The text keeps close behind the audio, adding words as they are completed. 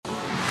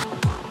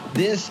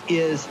This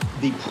is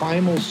the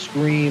primal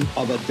scream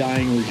of a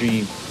dying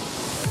regime.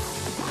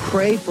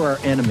 Pray for our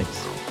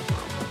enemies,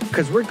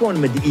 because we're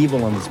going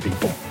medieval on these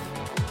people.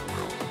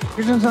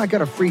 You're just not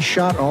got a free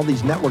shot on all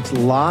these networks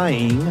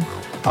lying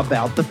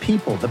about the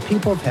people. The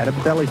people have had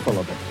a belly full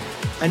of it.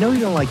 I know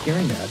you don't like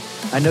hearing that.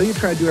 I know you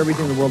try to do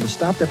everything in the world to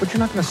stop that, but you're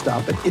not going to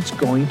stop it. It's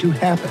going to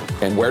happen.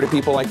 And where do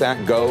people like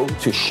that go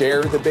to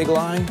share the big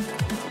lie?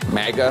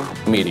 MAGA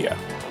media.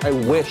 I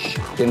wish,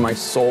 in my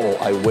soul,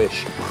 I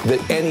wish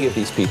that any of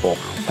these people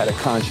had a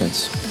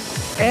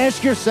conscience.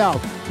 Ask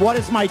yourself, what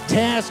is my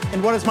task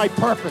and what is my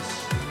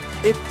purpose?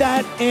 If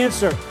that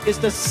answer is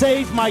to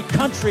save my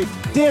country,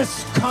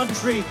 this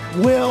country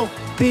will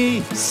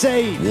be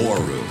saved. War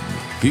Room.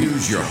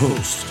 Here's your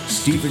host,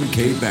 Stephen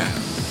K.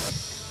 Bannon.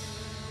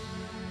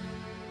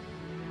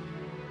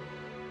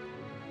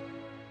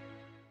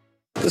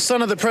 The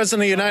son of the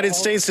President of the United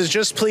States has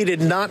just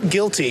pleaded not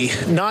guilty.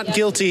 Not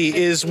guilty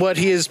is what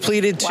he has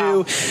pleaded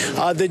to.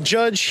 The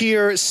judge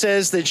here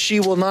says that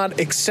she will not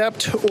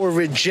accept or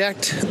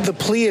reject the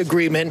plea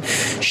agreement.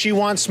 She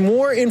wants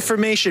more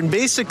information.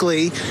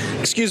 Basically,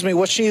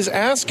 what she is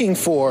asking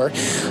for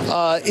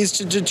is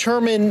to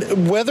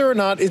determine whether or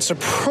not it's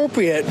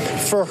appropriate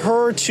for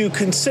her to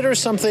consider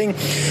something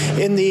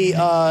in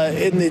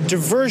the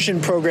diversion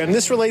program.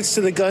 This relates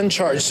to the gun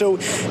charge. So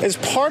as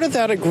part of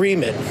that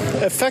agreement,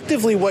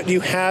 effectively what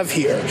you have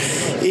here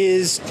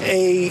is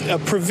a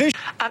provision.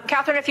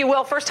 Catherine, if you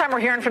will, first time we're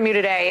hearing from you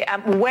today.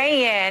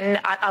 Weigh in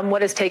on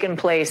what has taken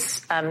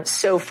place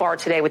so far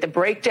today with the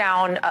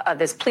breakdown of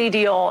this plea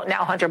deal.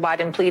 Now Hunter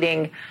Biden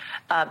pleading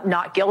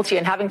not guilty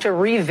and having to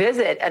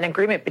revisit an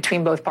agreement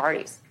between both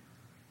parties.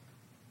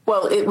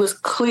 Well, it was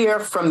clear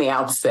from the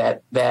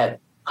outset that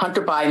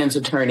Hunter Biden's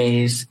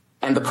attorneys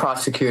and the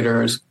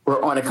prosecutors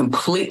were on a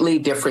completely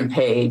different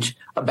page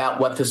about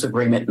what this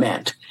agreement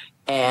meant.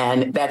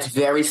 And that's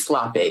very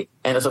sloppy.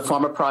 And as a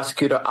former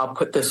prosecutor, I'll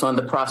put this on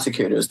the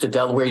prosecutors, the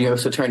Delaware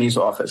U.S. Attorney's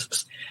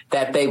offices,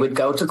 that they would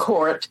go to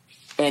court.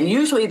 And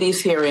usually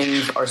these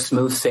hearings are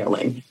smooth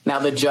sailing. Now,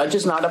 the judge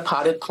is not a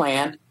potted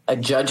plant. A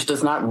judge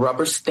does not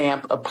rubber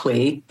stamp a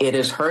plea. It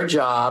is her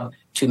job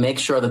to make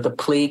sure that the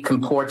plea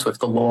comports with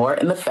the law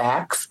and the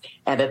facts,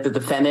 and that the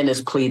defendant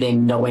is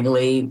pleading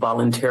knowingly,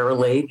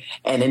 voluntarily,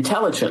 and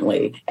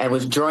intelligently. And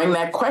was during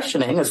that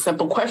questioning, a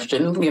simple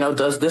question,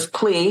 does this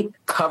plea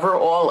cover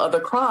all other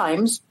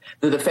crimes?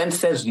 The defense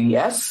says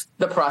yes.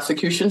 The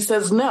prosecution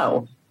says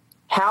no.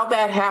 How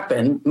that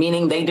happened,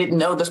 meaning they didn't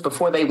know this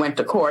before they went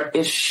to court,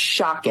 is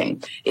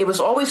shocking. It was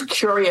always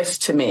curious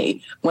to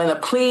me. When the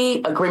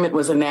plea agreement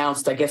was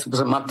announced, I guess it was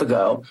a month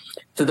ago,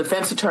 the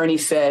defense attorney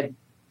said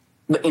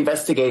the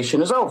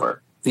investigation is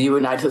over. The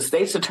United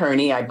States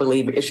attorney, I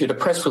believe, issued a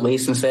press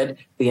release and said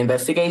the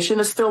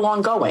investigation is still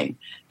ongoing.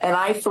 And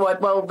I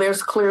thought, well,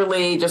 there's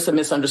clearly just a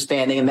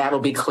misunderstanding, and that'll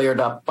be cleared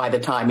up by the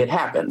time it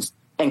happens.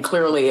 And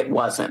clearly it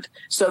wasn't.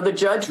 So the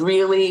judge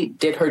really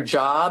did her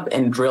job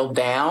and drilled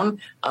down.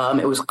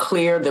 It was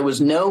clear there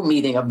was no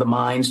meeting of the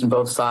minds on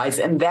both sides,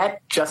 and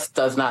that just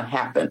does not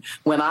happen.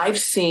 When I've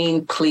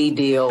seen plea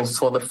deals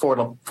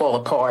fall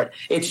apart,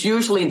 it's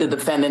usually the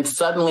defendant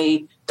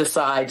suddenly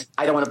decides,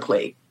 I don't want to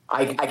plea.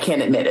 I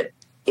can't admit it.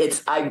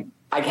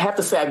 I have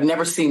to say I've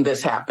never seen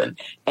this happen,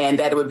 and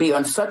that it would be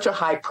on such a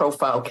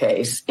high-profile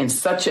case in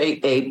such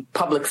a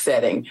public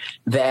setting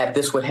that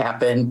this would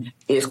happen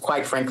is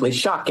quite frankly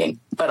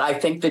shocking. But I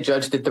think the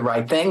judge did the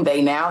right thing.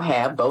 They now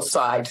have both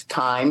sides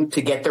time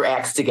to get their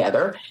acts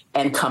together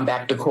and come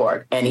back to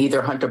court, and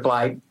either Hunter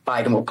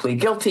Biden will plead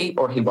guilty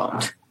or he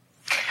won't.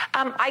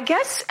 I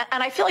guess,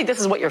 and I feel like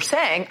this is what you're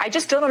saying, I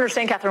just don't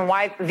understand, Catherine,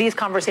 why these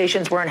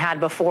conversations weren't had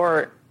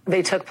before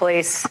they took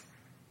place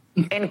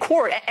in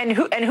court, and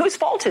whose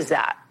fault is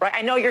that, right?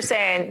 I know you're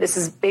saying this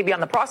is maybe on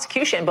the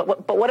prosecution, but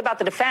what about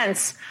the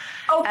defense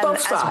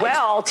as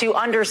well, to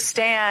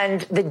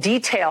understand the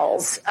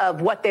details of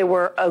what they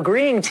were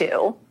agreeing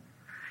to,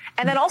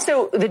 and then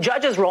also the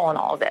judge's role in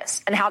all of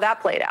this and how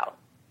that played out?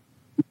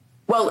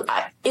 Well,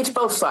 it's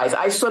both sides.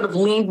 I sort of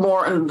leaned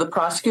more on the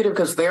prosecutor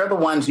because they're the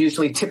ones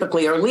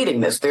typically are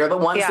leading this. They're the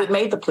ones that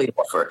made the plea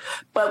offer.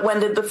 But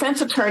when the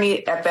defense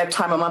attorney at that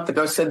time a month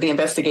ago said the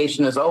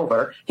investigation is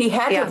over, he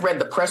had to have read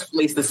the press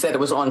release that said it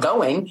was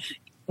ongoing.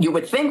 You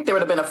would think there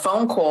would have been a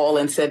phone call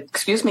and said,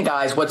 excuse me,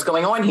 guys, what's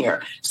going on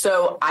here?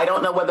 So I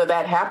don't know whether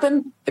that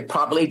happened. It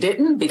probably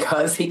didn't,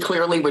 because he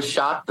clearly was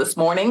shocked this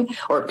morning,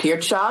 or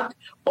appeared shocked.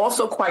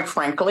 Also, quite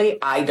frankly,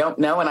 I don't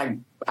know,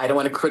 and I don't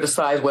want to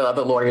criticize what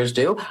other lawyers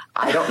do.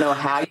 I don't know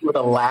how you would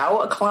allow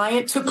a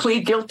client to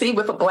plead guilty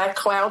with a black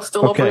cloud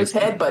still over his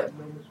head, but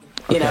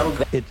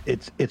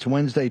It's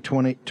Wednesday,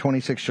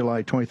 26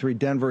 July 23.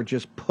 Denver,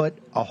 just put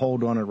a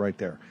hold on it right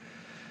there.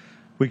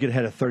 We could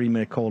have had a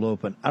 30-minute cold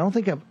open. I don't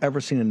think I've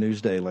ever seen a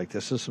news day like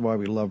this. This is why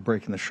we love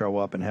breaking the show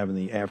up and having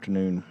the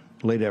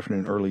late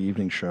afternoon, early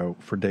evening show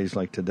for days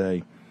like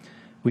today.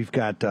 We've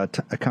got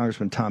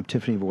Congressman Tom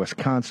Tiffany of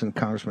Wisconsin,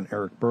 Congressman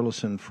Eric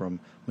Burleson from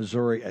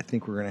Missouri. I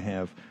think we're going to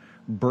have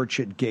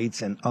Burchett,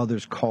 Gates, and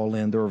others call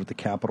in. They're over at the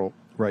Capitol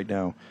right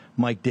now.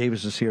 Mike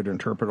Davis is here to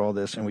interpret all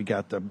this, and we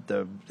got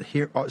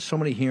so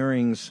many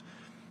hearings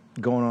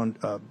going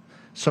on.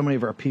 So many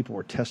of our people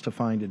were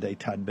testifying today.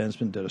 Todd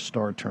Bensman did a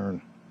star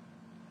turn.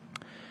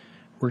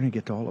 We're going to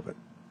get to all of it.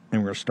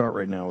 And we're going to start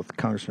right now with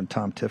Congressman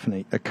Tom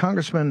Tiffany.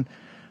 Congressman,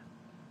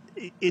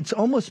 it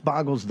almost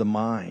boggles the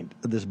mind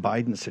of this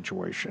Biden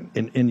situation.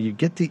 And you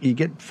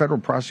get federal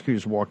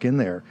prosecutors walk in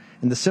there,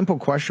 and the simple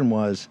question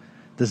was,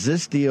 does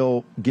this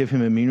deal give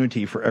him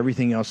immunity for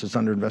everything else that's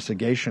under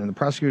investigation? And the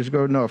prosecutors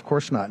go, no, of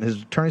course not. And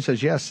his attorney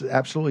says, yes, it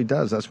absolutely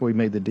does. That's why we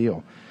made the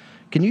deal.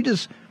 Can you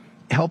just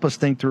help us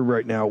think through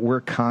right now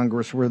where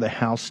Congress, where the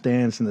House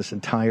stands in this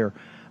entire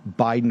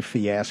Biden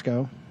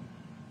fiasco?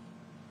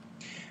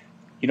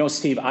 You know,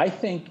 Steve, I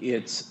think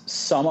it's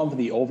some of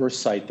the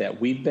oversight that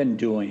we've been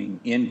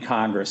doing in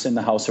Congress, in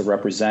the House of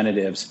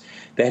Representatives,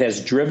 that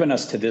has driven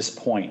us to this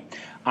point.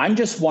 I'm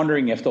just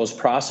wondering if those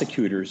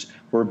prosecutors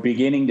were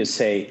beginning to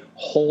say,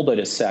 hold it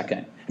a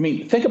second. I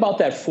mean, think about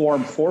that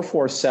Form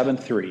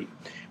 4473,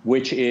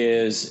 which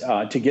is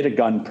to get a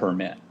gun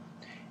permit.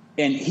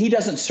 And he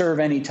doesn't serve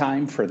any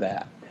time for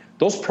that.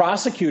 Those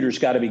prosecutors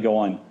got to be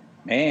going,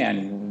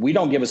 man, we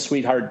don't give a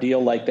sweetheart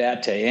deal like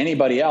that to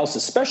anybody else,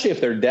 especially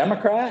if they're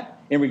Democrat,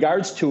 in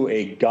regards to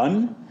a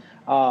gun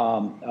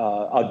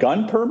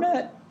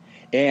permit.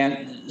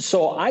 And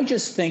so I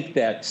just think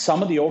that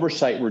some of the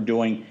oversight we're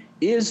doing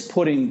is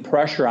putting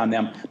pressure on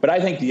them. But I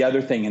think the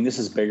other thing, and this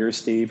is bigger,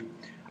 Steve,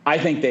 I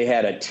think they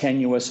had a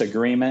tenuous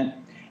agreement,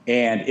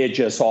 and it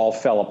just all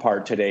fell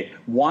apart today.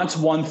 Once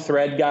one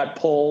thread got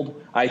pulled,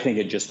 I think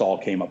it just all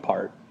came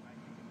apart.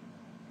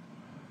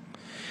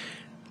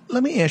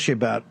 Let me ask you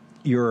about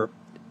one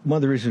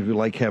of the reasons we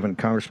like having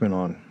congressmen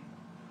on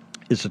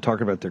is to talk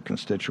about their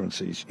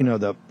constituencies. You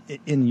know,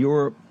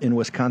 in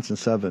Wisconsin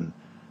 7,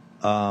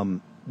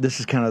 this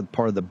is kind of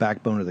part of the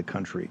backbone of the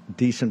country.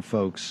 Decent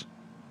folks,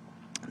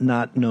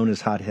 not known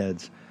as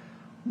hotheads.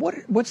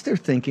 What's their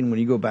thinking when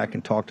you go back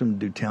and talk to them,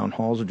 do town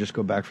halls, or just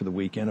go back for the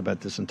weekend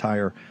about this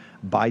entire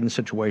Biden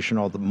situation,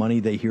 all the money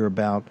they hear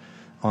about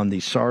on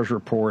the SARS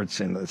reports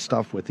and the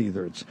stuff with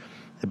either it's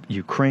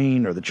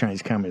Ukraine or the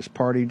Chinese Communist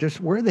Party?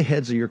 Just where are the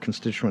heads of your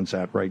constituents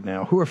at right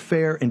now, who are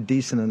fair and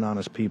decent and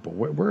honest people?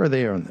 Where are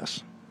they on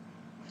this?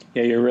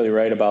 Yeah, you're really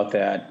right about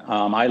that.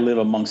 I live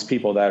amongst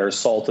people that are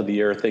salt of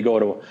the earth. They go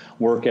to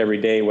work every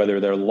day, whether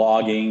they're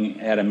logging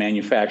at a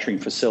manufacturing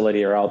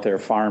facility or out there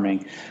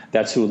farming.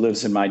 That's who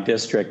lives in my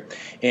district.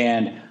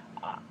 And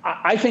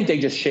I think they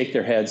just shake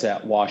their heads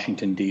at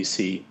Washington,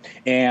 D.C.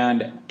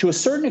 And to a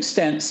certain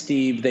extent,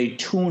 Steve, they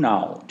tune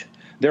out.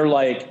 They're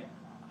like,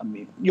 I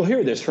mean, you'll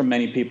hear this from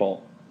many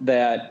people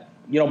that,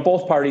 you know,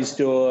 both parties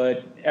do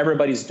it,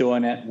 everybody's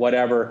doing it,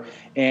 whatever.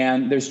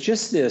 And there's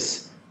just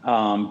this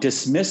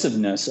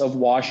dismissiveness of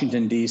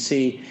Washington,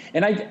 D.C.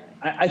 And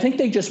I think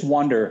they just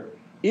wonder,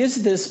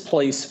 is this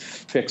place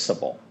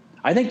fixable?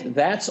 I think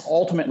that's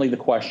ultimately the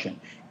question.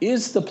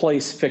 Is the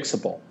place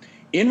fixable?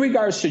 In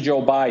regards to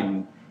Joe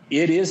Biden,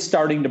 it is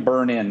starting to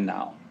burn in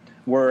now,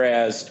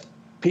 whereas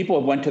people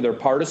have went to their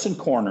partisan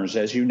corners,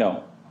 as you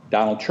know,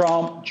 Donald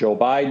Trump, Joe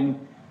Biden.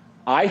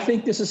 I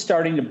think this is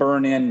starting to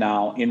burn in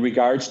now in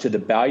regards to the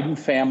Biden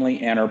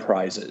family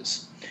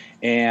enterprises.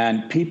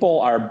 And people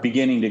are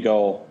beginning to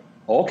go,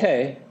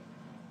 okay,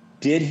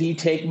 did he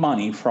take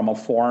money from a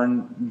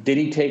foreign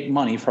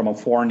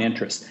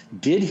interest?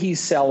 Did he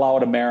sell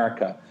out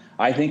America?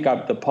 I think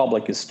the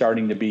public is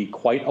starting to be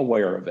quite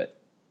aware of it.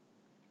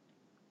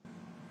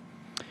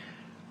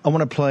 I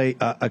want to play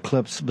a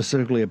clip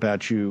specifically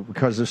about you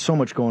because there's so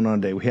much going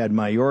on today. We had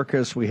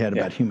Mayorkas, we had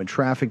about human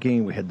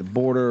trafficking, we had the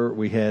border,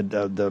 we had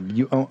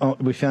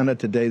we found out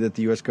today that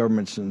the U.S.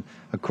 government's,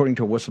 according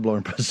to a whistleblower,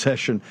 in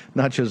possession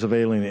not just of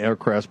alien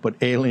aircraft but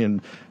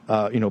alien,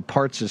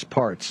 parts as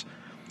parts.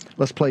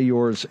 Let's play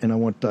yours, and I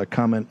want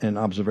comment and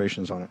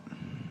observations on it.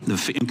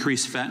 The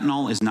increased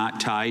fentanyl is not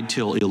tied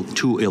to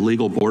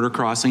illegal border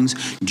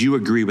crossings. Do you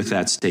agree with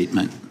that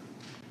statement?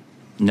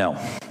 No.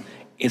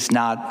 It's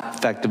not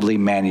effectively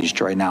managed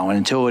right now, and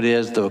until it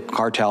is, the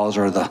cartels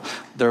are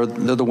they're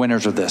the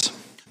winners of this.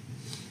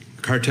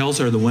 Cartels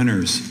are the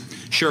winners.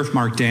 Sheriff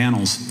Mark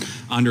Daniels,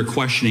 under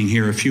questioning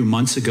here a few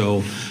months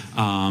ago,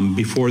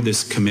 before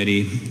this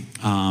committee,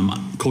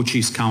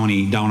 Cochise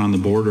County, down on the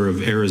border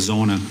of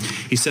Arizona,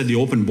 he said the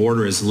open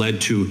border has led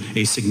to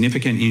a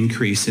significant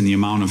increase in the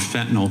amount of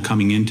fentanyl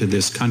coming into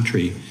this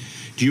country.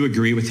 Do you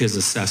agree with his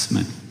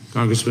assessment?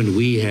 Congressman,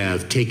 we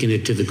have taken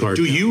it to the cartel.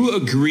 Do you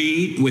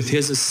agree with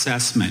his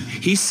assessment?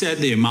 He said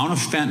the amount of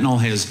fentanyl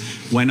has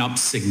went up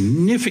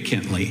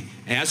significantly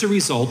as a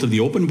result of the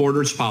open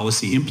borders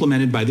policy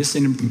implemented by this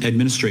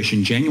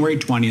administration January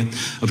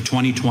 20th of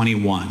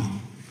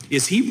 2021.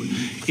 Is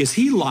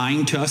he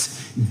lying to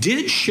us?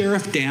 Did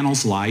Sheriff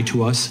Daniels lie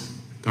to us?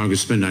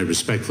 Congressman, I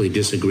respectfully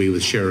disagree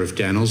with Sheriff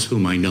Daniels,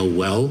 whom I know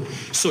well.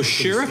 So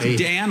Sheriff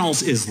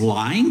Daniels is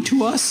lying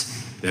to us?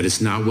 That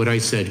is not what I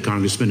said,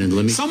 Congressman, and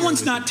let me...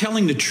 Someone's not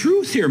telling the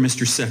truth here,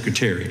 Mr.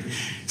 Secretary.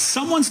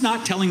 Someone's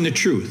not telling the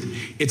truth.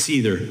 It's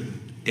either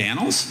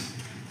Daniels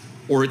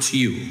or it's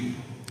you.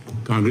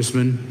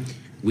 Congressman,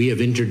 we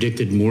have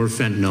interdicted more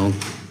fentanyl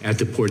at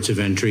the ports of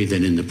entry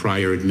than in the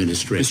prior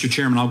administration. Mr.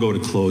 Chairman, I'll go to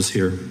close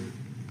here.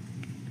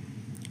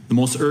 The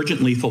most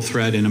urgent lethal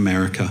threat in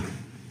America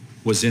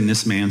was in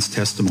this man's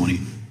testimony.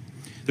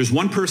 There's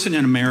one person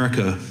in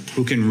America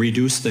who can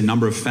reduce the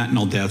number of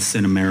fentanyl deaths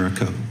in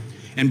America.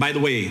 And by the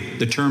way,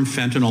 the term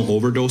fentanyl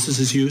overdoses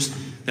is used.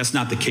 That's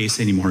not the case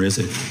anymore, is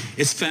it?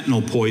 It's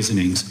fentanyl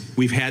poisonings.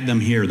 We've had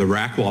them here, the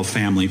Rackwall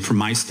family from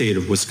my state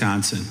of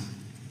Wisconsin.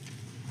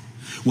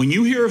 When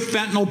you hear of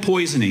fentanyl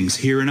poisonings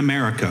here in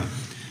America,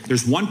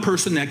 there's one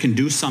person that can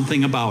do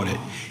something about it,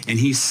 and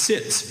he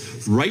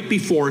sits right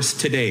before us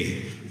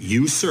today.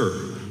 You,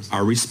 sir,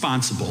 are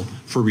responsible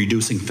for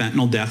reducing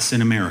fentanyl deaths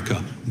in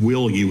America.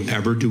 Will you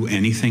ever do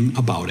anything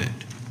about it?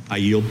 I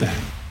yield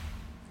back.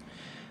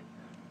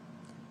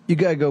 You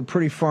got to go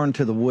pretty far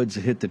into the woods to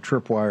hit the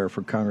tripwire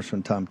for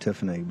Congressman Tom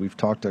Tiffany. We've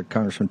talked to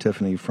Congressman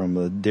Tiffany from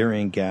the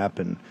Darien Gap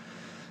and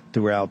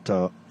throughout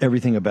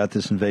everything about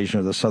this invasion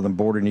of the southern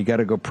border. And you got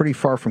to go pretty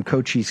far from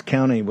Cochise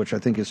County, which I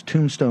think is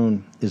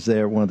Tombstone is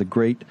there, one of the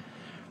great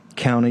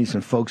counties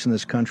and folks in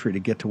this country, to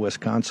get to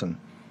Wisconsin.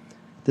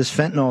 This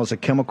fentanyl is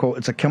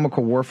it's a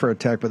chemical warfare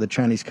attack by the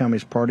Chinese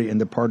Communist Party and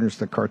the partners of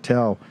the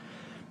cartel.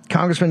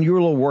 Congressman, you were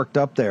a little worked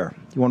up there.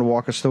 You want to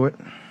walk us through it?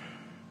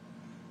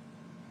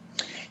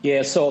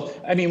 Yeah, so,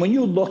 I mean, when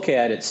you look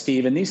at it,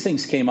 Steve, and these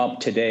things came up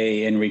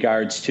today in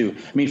regards to,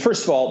 I mean,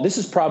 first of all, this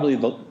is probably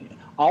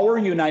our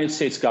United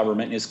States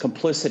government is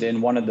complicit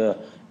in one of the,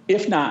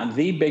 if not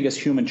the biggest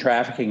human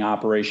trafficking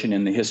operation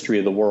in the history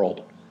of the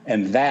world.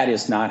 And that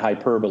is not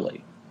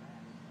hyperbole.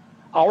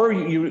 Our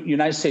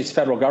United States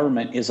federal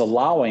government is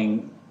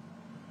allowing,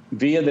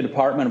 via the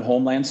Department of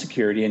Homeland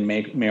Security, and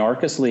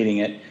Mayorkas leading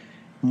it,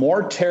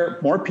 more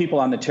people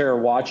on the terror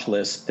watch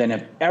list than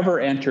have ever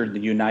entered the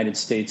United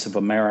States of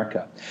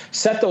America.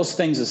 Set those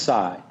things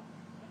aside.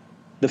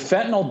 The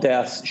fentanyl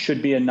deaths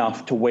should be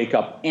enough to wake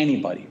up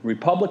anybody,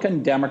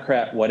 Republican,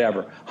 Democrat,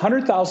 whatever.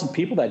 100,000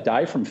 people that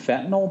die from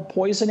fentanyl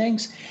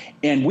poisonings,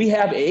 and we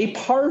have a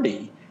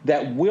party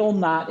that will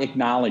not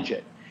acknowledge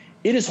it.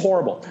 It is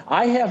horrible.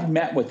 I have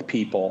met with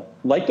people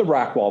like the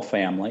Rackwall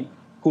family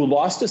who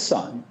lost a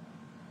son.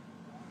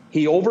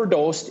 He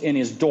overdosed in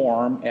his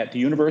dorm at the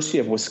University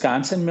of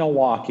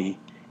Wisconsin-Milwaukee,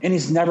 and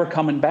he's never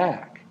coming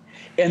back.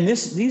 And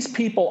these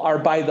people are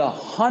by the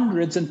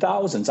hundreds and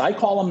thousands. I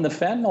call them the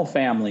fentanyl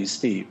family,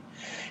 Steve.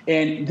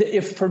 And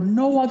if for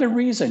no other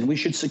reason, we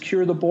should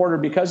secure the border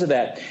because of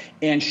that.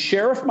 And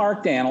Sheriff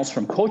Mark Daniels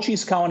from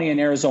Cochise County in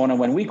Arizona,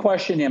 when we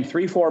questioned him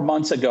 3-4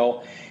 months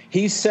ago,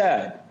 he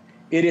said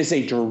it is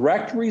a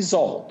direct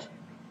result,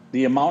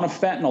 the amount of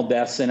fentanyl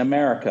deaths in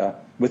America,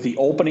 with the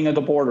opening of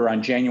the border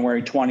on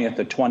January 20th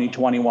of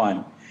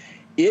 2021.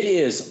 It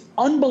is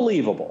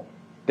unbelievable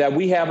that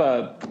we have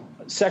a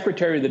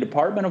Secretary of the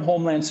Department of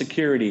Homeland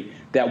Security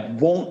that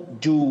won't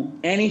do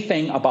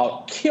anything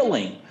about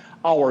killing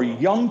our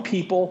young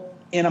people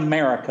in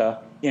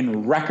America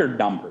in record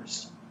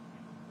numbers.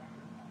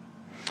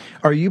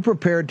 Are you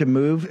prepared to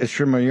move?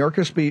 Should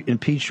Mayorkas be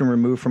impeached and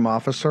removed from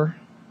office, sir?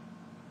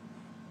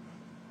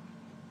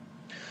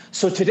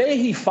 So today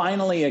he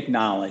finally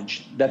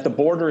acknowledged that the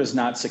border is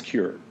not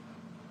secure.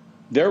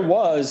 There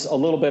was a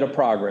little bit of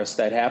progress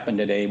that happened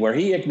today where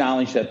he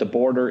acknowledged that the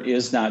border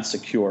is not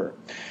secure.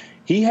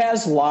 He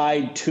has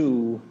lied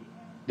to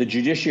the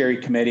Judiciary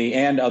Committee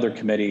and other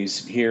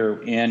committees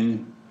here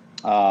in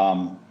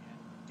the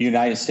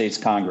United States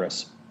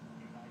Congress.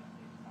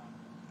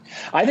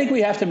 I think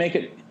we have to make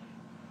it,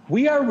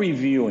 we are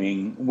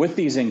reviewing with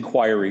these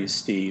inquiries,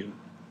 Steve,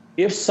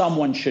 if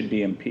someone should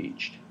be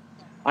impeached.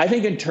 I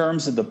think in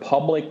terms of the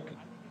public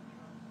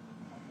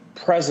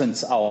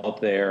presence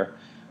out there,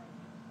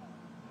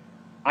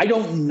 I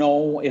don't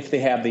know if they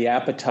have the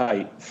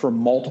appetite for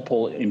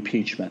multiple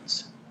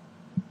impeachments.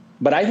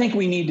 But I think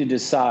we need to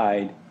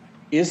decide,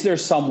 is there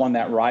someone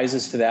that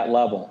rises to that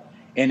level?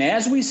 And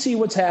as we see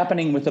what's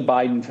happening with the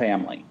Biden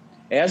family,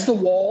 as the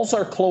walls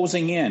are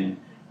closing in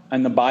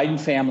on the Biden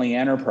family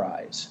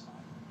enterprise,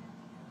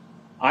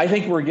 I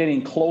think we're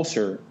getting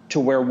closer to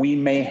where we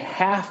may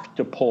have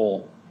to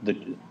pull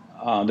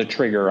the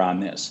trigger on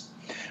this.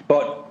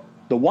 But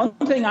the one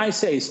thing I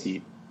say,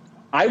 Steve,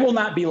 I will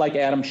not be like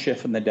Adam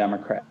Schiff and the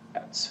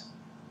Democrats.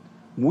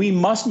 We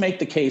must make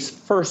the case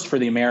first for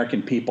the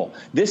American people.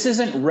 This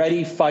isn't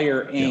ready,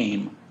 fire,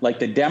 aim like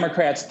the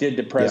Democrats did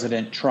to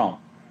President Trump.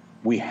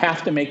 We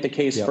have to make the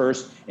case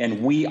first,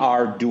 and we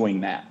are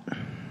doing that.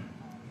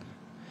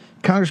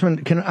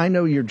 Congressman, I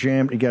know you're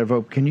jammed, you got to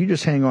vote. Can you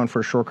just hang on for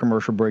a short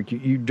commercial break?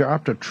 You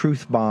dropped a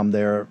truth bomb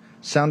there.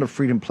 Sound of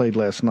Freedom played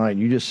last night.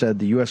 You just said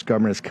the U.S.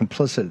 government is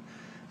complicit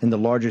in the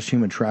largest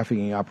human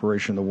trafficking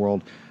operation in the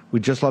world.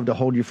 We'd just love to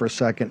hold you for a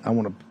second. I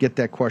want to get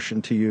that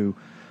question to you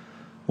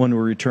when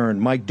we return.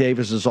 Mike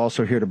Davis is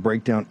also here to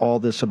break down all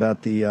this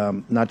about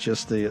the not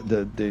just the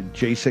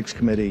J6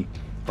 committee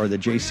or the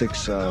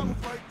J6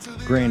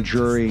 grand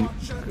jury,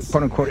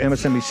 quote unquote,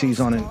 MSNBC's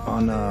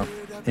on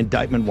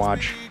indictment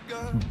watch,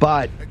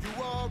 but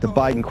the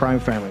Biden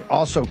crime family.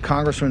 Also,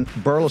 Congressman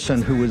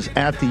Burleson, who was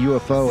at the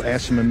UFO,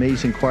 asked some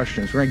amazing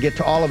questions. We're going to get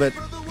to all of it.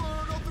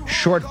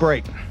 Short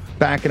break.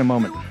 Back in a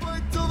moment.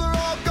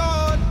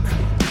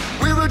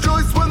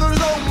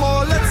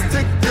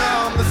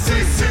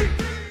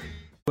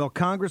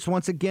 Congress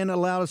once again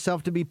allowed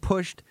itself to be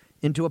pushed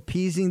into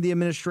appeasing the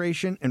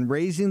administration and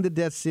raising the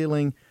debt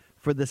ceiling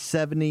for the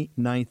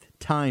 79th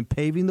time,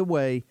 paving the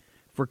way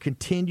for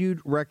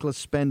continued reckless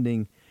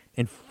spending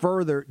and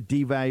further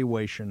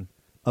devaluation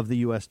of the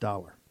U.S.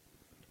 dollar.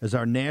 As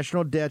our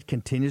national debt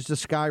continues to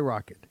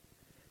skyrocket,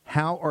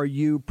 how are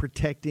you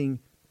protecting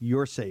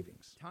your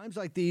savings? Times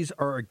like these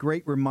are a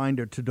great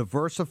reminder to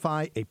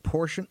diversify a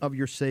portion of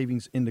your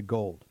savings into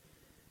gold.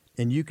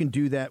 And you can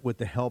do that with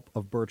the help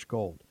of Birch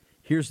Gold.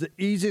 Here's the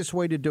easiest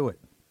way to do it.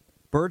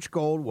 Birch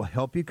Gold will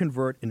help you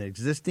convert an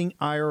existing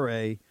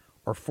IRA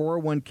or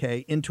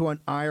 401k into an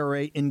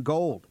IRA in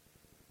gold,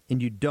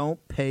 and you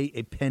don't pay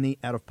a penny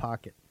out of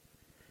pocket.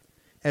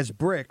 As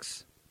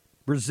BRICS,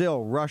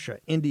 Brazil, Russia,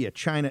 India,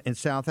 China, and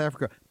South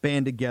Africa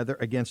band together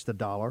against the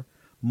dollar,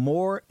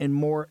 more and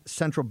more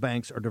central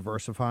banks are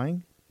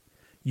diversifying.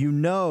 You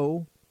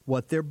know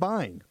what they're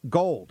buying,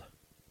 gold.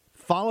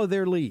 Follow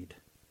their lead.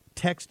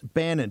 Text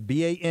Bannon,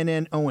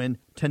 B-A-N-N-O-N,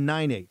 to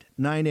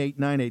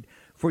 989898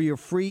 for your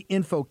free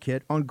info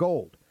kit on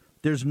gold.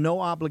 There's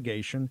no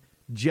obligation,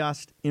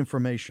 just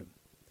information.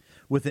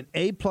 With an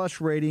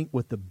A-plus rating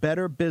with the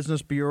Better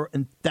Business Bureau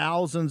and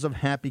thousands of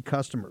happy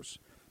customers,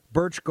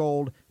 Birch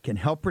Gold can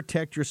help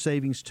protect your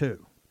savings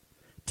too.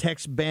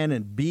 Text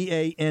Bannon,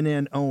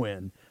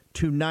 B-A-N-N-O-N,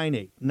 to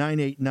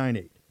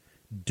 989898.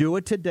 Do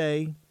it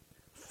today.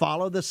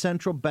 Follow the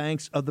central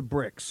banks of the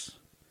BRICS.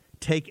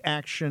 Take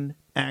action,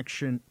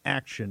 action,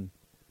 action,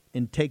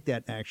 and take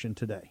that action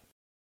today.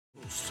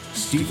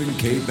 Stephen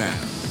K.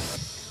 Bannon.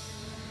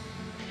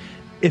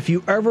 If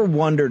you ever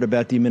wondered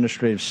about the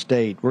administrative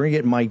state, we're going to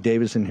get Mike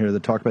Davis in here to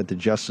talk about the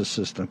justice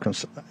system.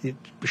 It's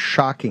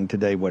shocking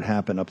today what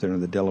happened up there in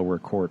the Delaware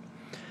court.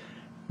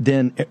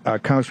 Then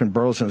Congressman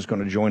Burleson is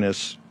going to join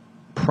us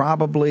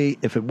probably,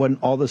 if it wasn't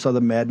all this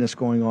other madness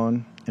going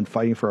on and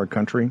fighting for our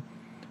country,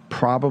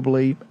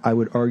 probably, I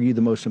would argue,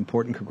 the most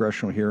important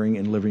congressional hearing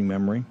in living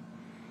memory.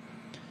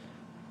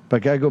 But I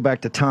got to go back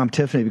to Tom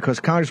Tiffany,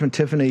 because Congressman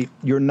Tiffany,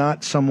 you're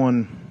not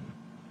someone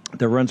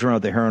that runs around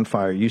with the hair on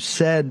fire. You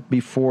said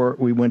before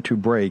we went to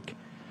break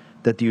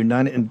that the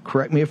United, and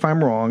correct me if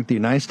I'm wrong, the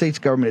United States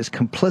government is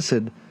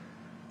complicit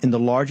in the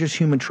largest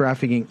human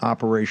trafficking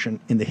operation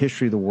in the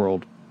history of the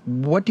world.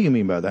 What do you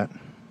mean by that?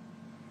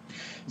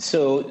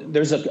 So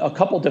there's a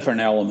couple different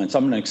elements.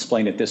 I'm going to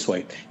explain it this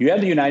way. You have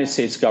the United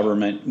States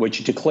government,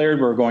 which declared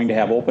we're going to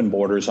have open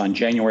borders on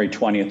January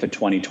 20th of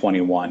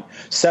 2021.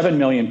 7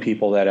 million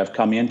people that have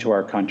come into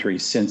our country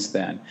since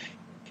then,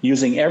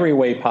 using every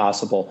way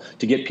possible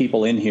to get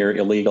people in here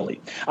illegally.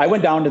 I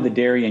went down to the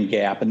Darien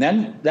Gap, and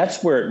then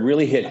that's where it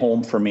really hit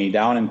home for me,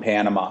 down in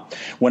Panama.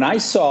 When I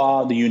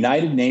saw the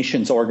United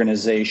Nations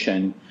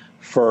organization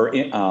for,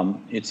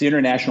 it's the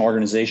International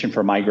Organization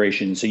for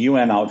Migration, it's a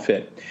UN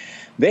outfit.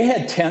 They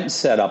had tents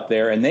set up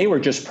there, and they were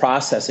just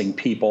processing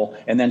people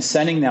and then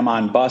sending them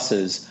on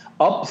buses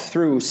up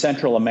through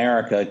Central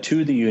America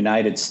to the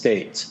United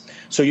States.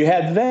 So you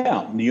had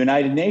them, the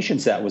United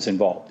Nations, that was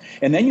involved.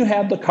 And then you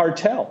have the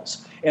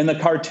cartels. And the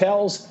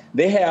cartels,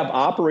 they have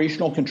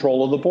operational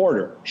control of the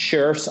border.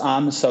 Sheriffs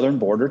on the southern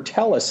border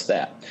tell us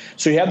that.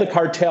 So you have the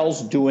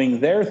cartels doing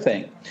their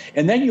thing.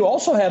 And then you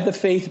also have the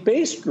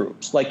faith-based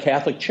groups like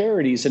Catholic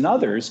Charities and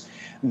others.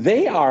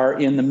 They are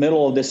in the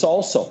middle of this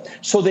also.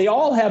 So they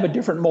all have a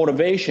different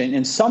motivation,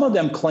 and some of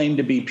them claim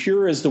to be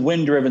pure as the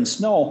wind-driven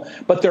snow,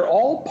 but they're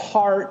all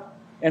part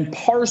and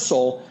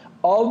parcel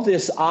of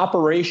this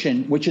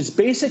operation, which is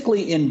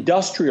basically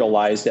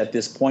industrialized at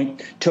this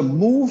point to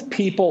move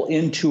people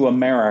into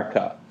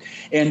America.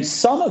 And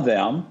some of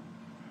them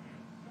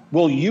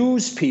will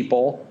use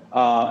people,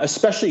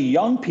 especially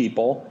young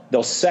people.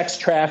 They'll sex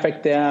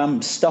traffic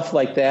them, stuff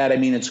like that. I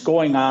mean, it's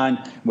going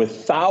on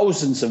with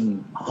thousands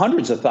and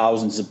hundreds of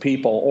thousands of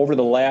people over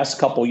the last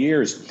couple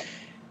years.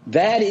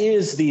 That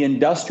is the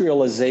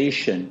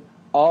industrialization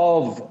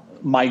of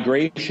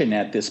migration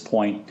at this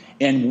point.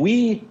 And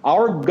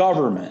our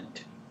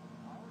government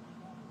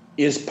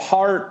is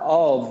part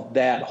of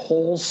that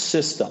whole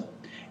system.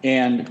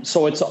 And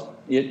so it's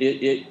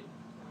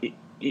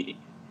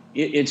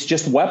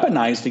just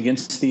weaponized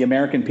against the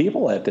American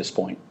people at this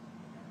point.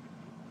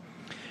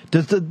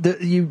 Does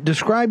you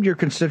described your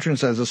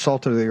constituents as the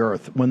salt of the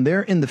earth. When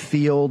they're in the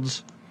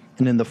fields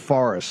and in the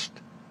forest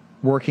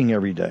working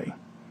every day,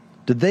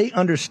 do they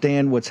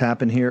understand what's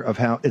happened here, of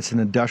how it's an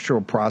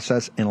industrial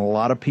process and a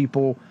lot of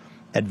people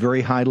at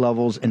very high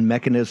levels and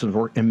mechanisms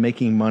work and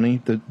making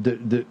money?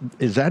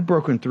 Is that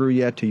broken through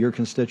yet to your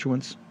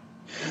constituents?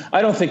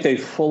 I don't think they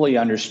fully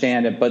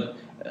understand it, but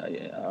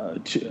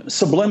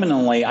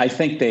subliminally, I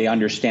think they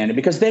understand it,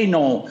 because they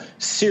know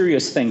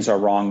serious things are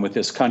wrong with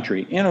this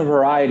country in a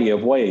variety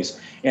of ways.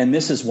 And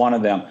this is one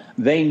of them.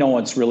 They know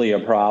it's really a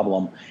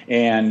problem.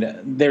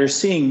 And they're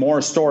seeing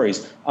more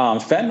stories.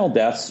 Fentanyl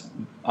deaths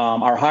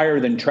are higher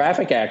than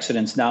traffic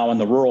accidents now in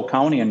the rural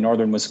county in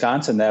northern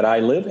Wisconsin that I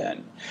live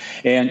in.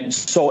 And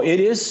so it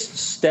is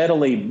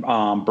steadily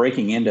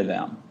breaking into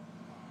them.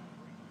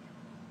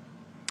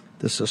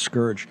 This is a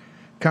scourge.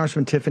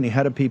 Congressman Tiffany,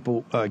 how do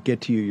people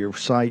get to you, your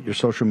site, your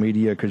social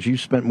media? Because you've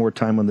spent more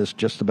time on this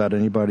just about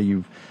anybody.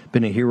 You've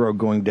been a hero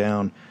going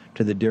down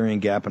to the Darien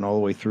Gap and all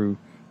the way through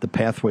the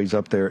pathways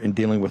up there and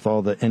dealing with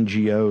all the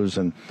NGOs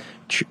and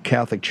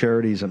Catholic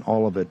charities and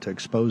all of it to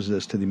expose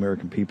this to the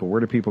American people.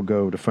 Where do people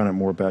go to find out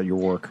more about your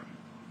work?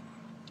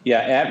 Yeah,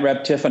 at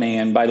Rep. Tiffany.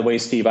 And by the way,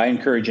 Steve, I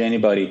encourage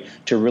anybody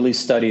to really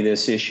study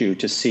this issue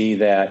to see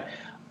that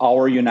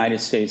our United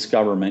States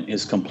government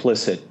is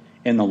complicit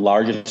in the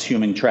largest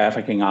human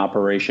trafficking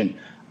operation,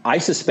 I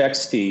suspect,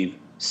 Steve,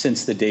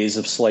 since the days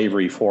of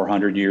slavery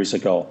 400 years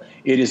ago.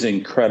 It is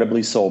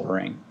incredibly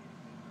sobering.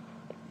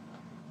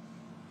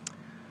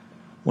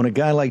 When a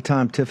guy like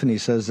Tom Tiffany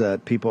says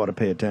that, people ought to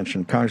pay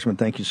attention. Congressman,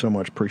 thank you so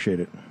much. Appreciate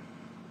it.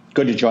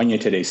 Good to join you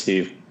today,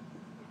 Steve.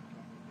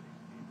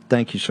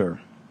 Thank you, sir.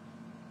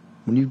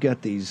 When you've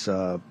got these,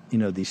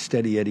 these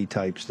steady Eddie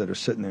types that are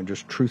sitting there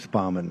just truth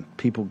bombing,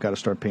 people got to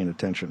start paying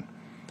attention.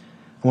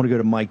 I want to go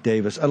to Mike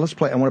Davis. I want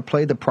to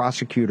play the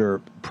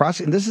prosecutor.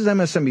 This is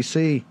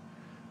MSNBC,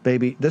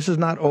 baby. This is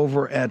not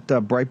over at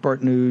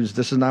Breitbart News.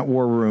 This is not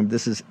War Room.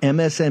 This is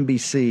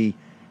MSNBC.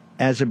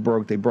 As it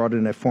broke, they brought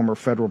in a former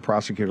federal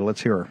prosecutor.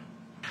 Let's hear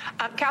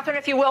her. Catherine,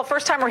 if you will,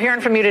 first time we're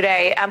hearing from you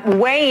today.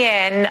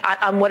 Weigh in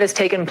on what has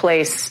taken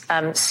place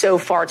so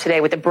far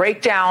today with the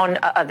breakdown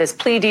of this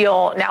plea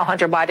deal. Now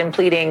Hunter Biden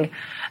pleading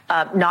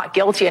not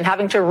guilty and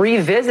having to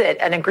revisit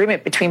an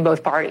agreement between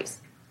both parties.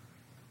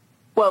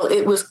 Well,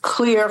 it was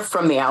clear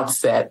from the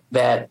outset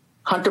that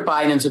Hunter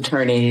Biden's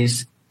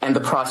attorneys and the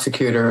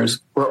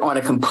prosecutors were on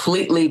a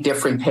completely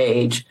different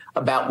page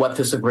about what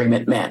this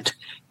agreement meant.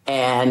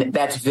 And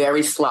that's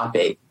very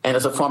sloppy. And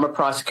as a former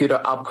prosecutor,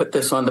 I'll put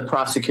this on the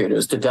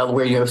prosecutors, the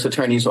Delaware U.S.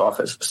 Attorney's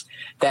offices,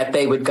 that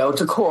they would go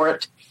to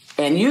court.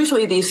 And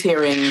usually these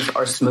hearings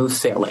are smooth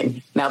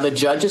sailing. Now, the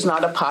judge is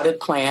not a potted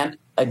plant.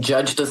 A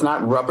judge does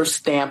not rubber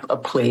stamp a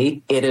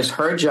plea. It is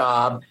her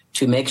job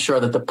to make sure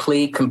that the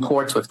plea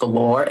comports with the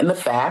law and the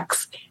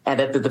facts, and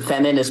that the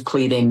defendant is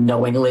pleading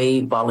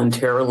knowingly,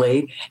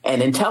 voluntarily,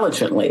 and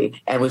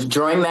intelligently. And it was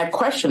during that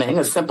questioning,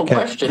 a simple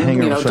question,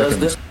 does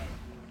this...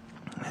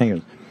 Hang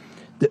on.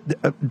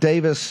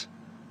 Davis,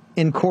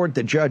 in court,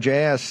 the judge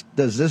asked,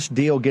 does this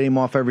deal get him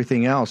off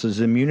everything else? Is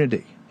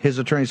immunity? His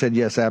attorney said,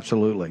 yes,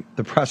 absolutely.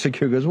 The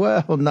prosecutor goes,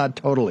 well, not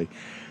totally.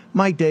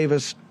 Mike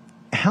Davis,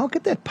 how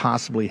could that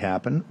possibly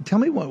happen? Tell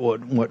me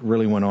what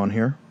really went on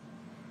here.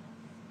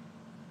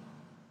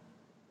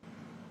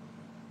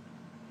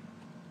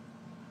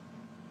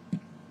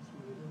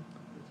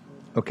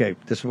 Okay,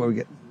 this is where we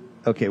get.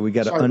 Okay, we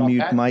got to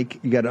unmute Mike.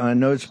 You got to. I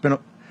know it's been.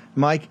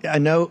 Mike, I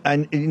know.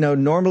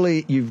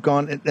 Normally you've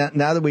gone.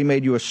 Now that we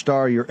made you a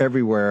star, you're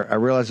everywhere. I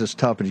realize it's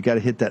tough, but you got to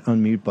hit that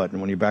unmute button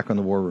when you're back on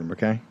the War Room.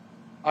 Okay.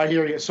 I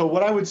hear you. So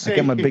what I would say. I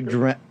got my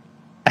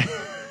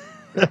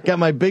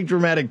big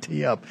dramatic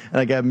tee up,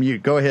 and I got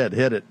mute. Go ahead,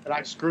 hit it. And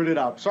I screwed it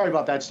up. Sorry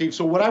about that, Steve.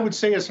 So what I would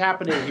say is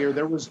happening here,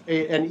 there was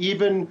an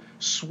even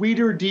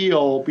sweeter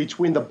deal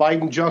between the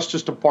Biden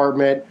Justice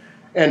Department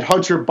and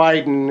Hunter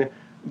Biden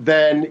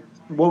than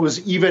what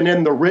was even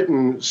in the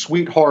written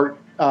sweetheart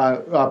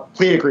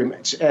plea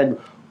agreements. And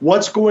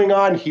what's going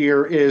on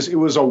here is it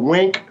was a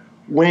wink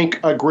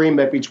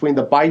agreement between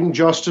the Biden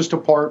Justice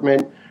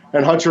Department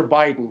and Hunter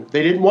Biden.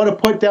 They didn't want to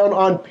put down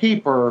on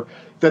paper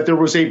that there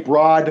was a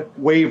broad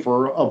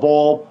waiver of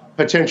all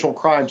potential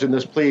crimes in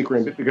this plea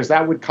agreement, because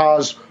that would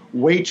cause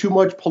way too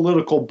much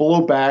political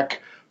blowback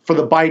for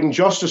the Biden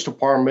Justice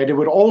Department. It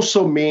would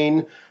also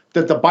mean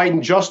that the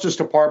Biden Justice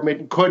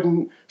Department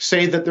couldn't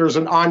say that there's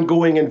an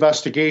ongoing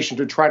investigation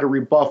to try to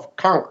rebuff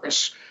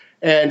Congress.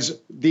 And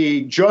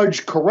the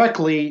judge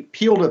correctly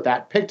picked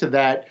at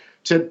that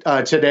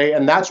today,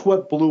 and that's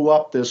what blew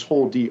up this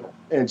whole deal.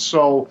 And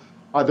so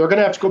they're going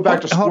to have to go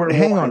back to square one.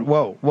 Hang on.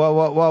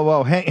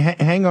 Whoa.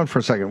 Hang on for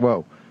a second.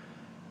 Whoa.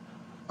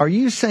 Are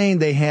you saying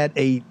they had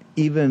a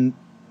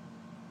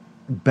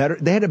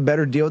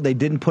better deal? They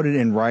didn't put it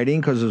in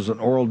writing because it was an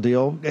oral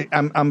deal?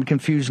 I'm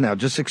confused now.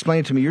 Just explain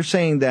it to me. You're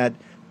saying that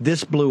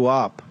this blew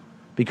up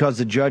because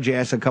the judge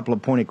asked a couple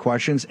of pointed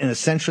questions, and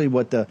essentially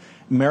what the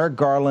Merrick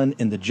Garland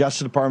and the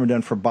Justice Department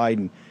done for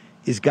Biden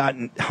is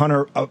gotten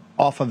Hunter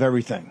off of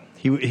everything.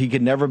 He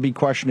could never be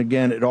questioned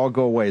again. It'd all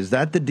go away. Is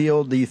that the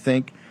deal, do you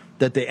think,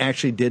 that they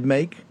actually did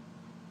make?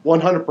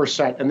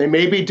 100%. And they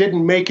maybe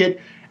didn't make it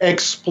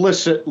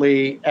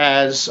explicitly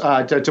as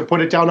to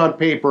put it down on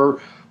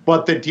paper,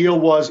 but the deal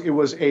was it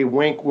was a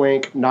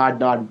wink,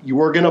 nod. You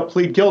were going to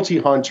plead guilty,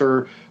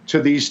 Hunter,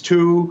 to these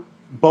two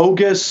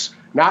bogus,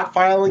 not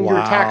filing your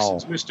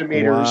taxes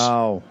misdemeanors.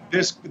 Wow.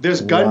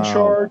 This gun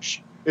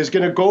charge is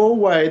going to go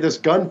away. This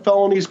gun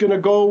felony is going to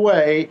go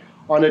away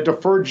on a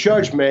deferred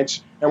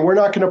judgment, and we're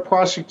not going to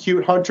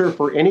prosecute Hunter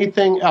for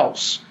anything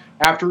else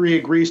after he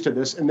agrees to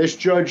this. And this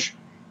judge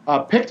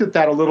picked at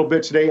that a little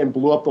bit today and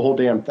blew up the whole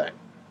damn thing.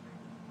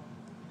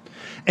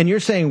 And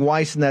you're saying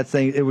Weiss and that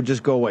thing, it would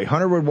just go away.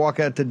 Hunter would walk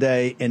out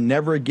today and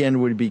never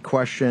again would be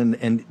questioned,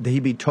 and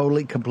he'd be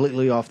totally,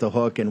 completely off the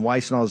hook, and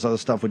Weiss and all this other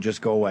stuff would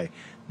just go away.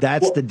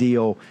 That's the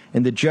deal.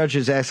 And the judge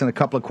is asking a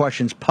couple of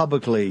questions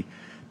publicly,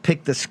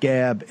 picked the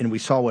scab, and we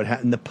saw what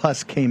happened. The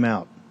pus came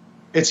out.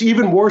 It's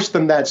even worse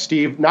than that,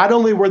 Steve. Not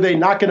only were they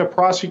not going to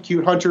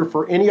prosecute Hunter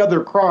for any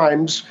other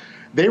crimes,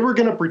 they were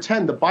going to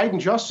pretend, the Biden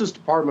Justice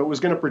Department was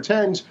going to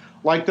pretend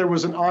like there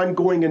was an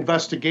ongoing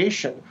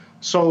investigation.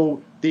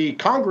 So the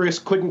Congress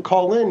couldn't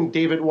call in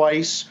David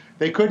Weiss.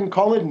 They couldn't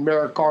call in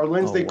Merrick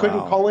Garland. They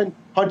couldn't call in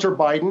Hunter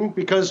Biden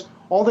because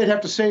all they'd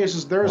have to say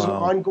is there's an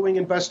ongoing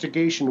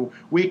investigation.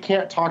 We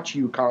can't talk to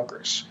you,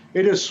 Congress.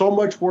 It is so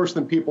much worse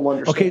than people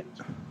understand.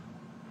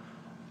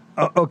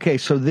 Okay,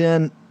 so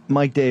then,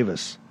 Mike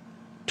Davis,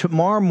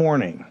 tomorrow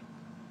morning,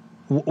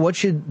 what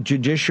should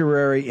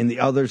Judiciary and the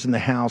others in the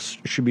House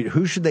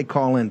who should they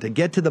call in to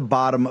get to the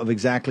bottom of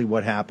exactly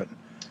what happened?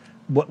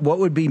 What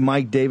would be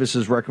Mike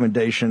Davis's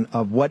recommendation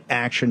of what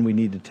action we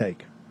need to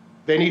take?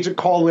 They need to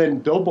call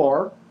in Bill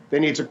Barr. They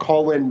need to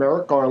call in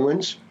Merrick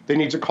Garland. They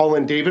need to call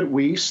in David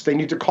Weiss. They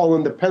need to call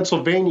in the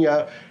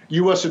Pennsylvania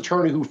U.S.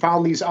 attorney who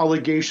found these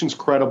allegations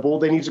credible.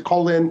 They need to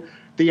call in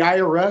the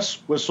IRS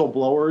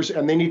whistleblowers,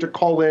 and they need to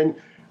call in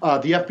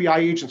the FBI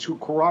agents who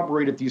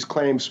corroborated these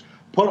claims.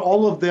 Put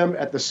all of them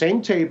at the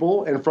same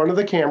table in front of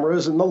the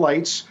cameras and the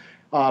lights,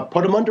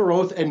 put them under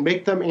oath, and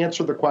make them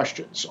answer the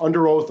questions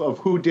under oath of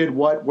who did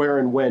what, where,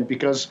 and when,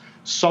 because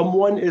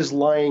someone is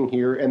lying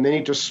here, and they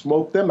need to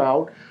smoke them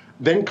out.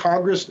 Then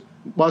Congress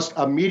must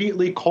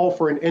immediately call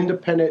for an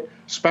independent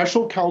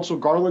special counsel.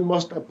 Garland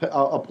must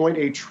appoint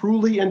a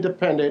truly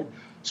independent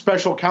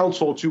special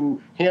counsel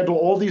to handle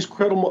all these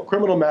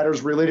criminal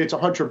matters related to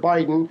Hunter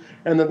Biden,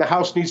 and then the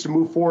House needs to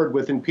move forward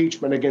with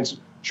impeachment against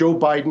Joe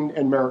Biden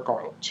and Merrick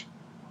Garland.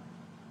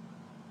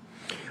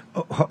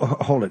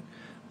 Hold it.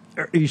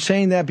 Are you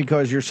saying that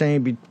because you're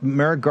saying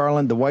Merrick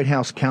Garland, the White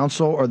House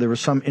counsel, or there was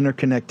some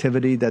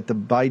interconnectivity that the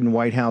Biden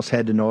White House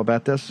had to know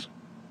about this?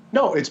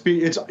 No,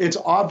 it's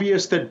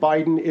obvious that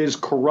Biden is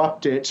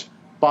corrupted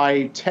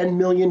by $10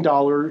 million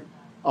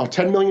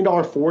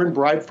foreign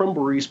bribe from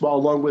Burisma,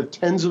 along with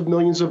tens of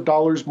millions of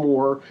dollars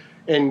more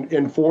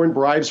in foreign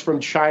bribes from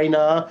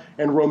China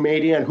and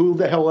Romania and who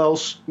the hell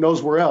else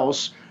knows where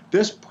else.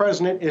 This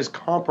president is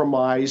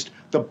compromised.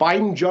 The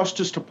Biden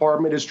Justice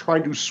Department is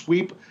trying to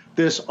sweep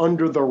this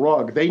under the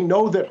rug. They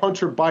know that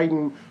Hunter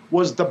Biden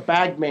was the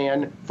bag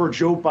man for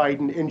Joe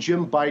Biden and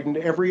Jim Biden,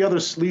 every other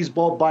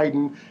sleazeball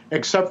Biden,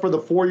 except for the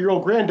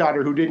 4-year-old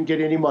granddaughter who didn't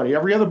get any money.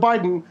 Every other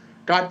Biden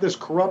got this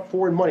corrupt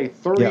foreign money,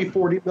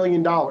 $40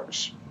 million.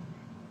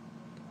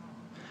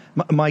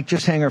 Mike,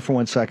 just hang on for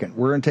 1 second.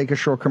 We're going to take a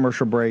short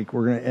commercial break.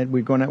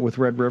 We're going out with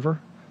Red River?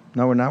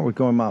 No, we're not. We're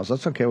going Miles.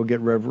 That's okay. We'll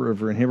get Red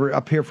River in here. We're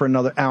up here for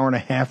another hour and a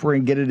half. We're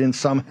going to get it in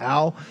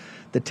somehow.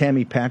 The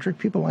Tammy Patrick.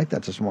 People like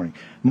that this morning.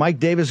 Mike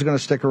Davis is going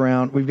to stick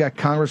around. We've got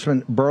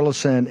Congressman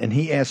Burleson, and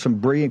he asked some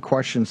brilliant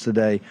questions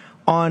today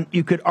on,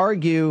 you could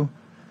argue,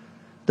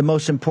 the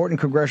most important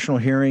congressional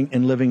hearing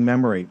in living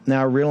memory. Now,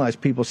 I realize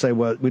people say,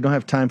 well, we don't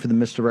have time for the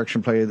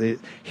misdirection play.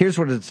 Here's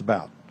what it's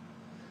about.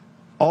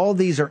 All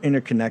these are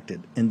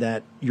interconnected in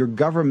that your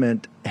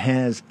government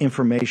has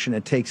information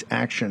and takes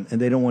action, and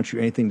they don't want you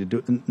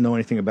know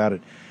anything about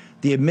it.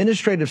 The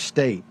administrative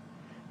state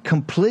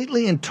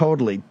completely and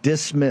totally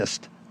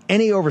dismissed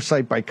any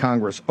oversight by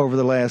Congress over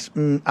the last,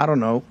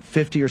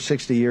 50 or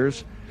 60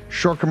 years.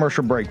 Short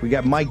commercial break. We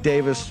got Mike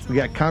Davis. We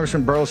got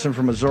Congressman Burleson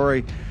from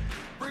Missouri.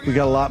 We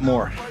got a lot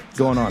more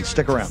going on.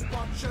 Stick around.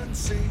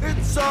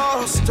 It's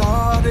all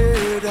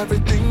started,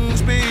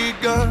 everything's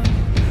begun,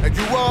 and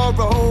you are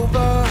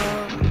over.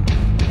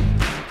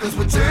 'Cause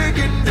we're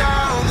taking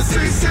down the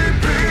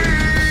CCP.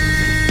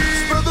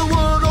 Spread the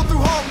word all through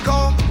Hong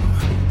Kong.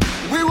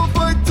 We will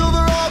fight till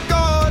they're all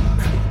gone.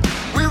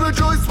 We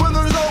rejoice when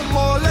there's no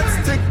more. Let's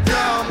take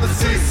down the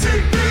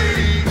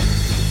CCP.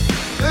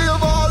 They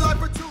have all life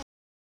for two.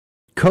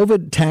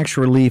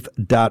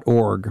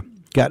 COVIDtaxrelief.org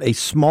got a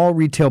small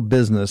retail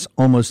business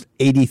almost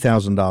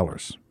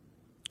 $80,000.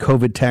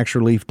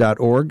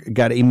 COVIDtaxrelief.org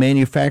got a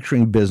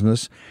manufacturing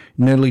business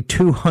nearly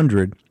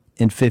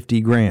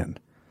 $250,000.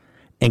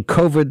 And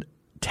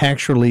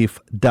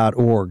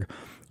COVIDtaxrelief.org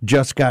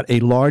just got a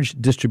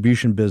large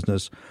distribution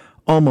business,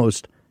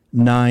 almost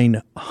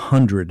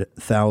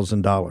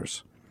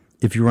 $900,000.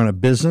 If you run a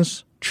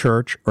business,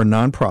 church, or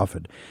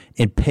nonprofit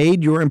and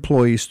paid your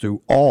employees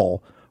through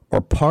all or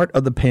part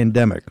of the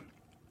pandemic,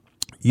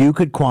 you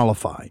could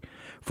qualify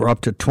for up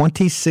to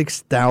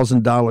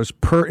 $26,000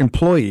 per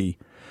employee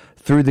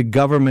through the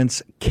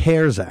government's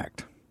CARES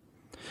Act.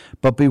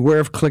 But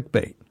beware of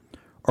clickbait,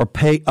 or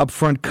pay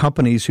upfront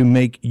companies who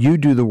make you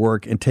do the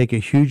work and take a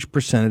huge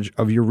percentage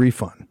of your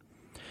refund.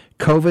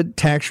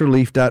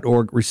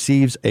 COVIDtaxrelief.org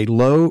receives a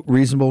low,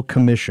 reasonable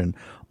commission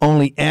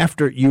only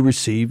after you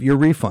receive your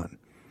refund.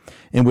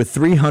 And with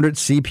 300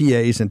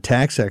 CPAs and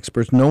tax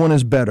experts, no one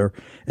is better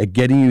at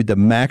getting you the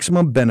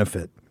maximum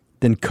benefit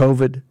than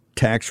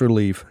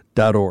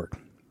COVIDtaxrelief.org.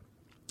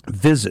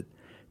 Visit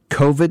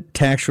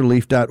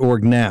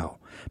COVIDtaxrelief.org now,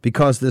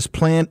 because this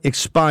plan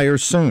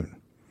expires soon.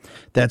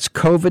 That's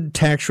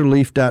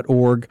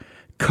COVIDtaxrelief.org,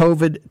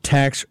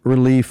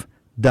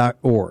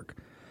 COVIDtaxrelief.org.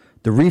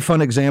 The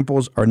refund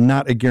examples are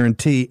not a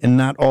guarantee, and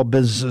not all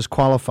businesses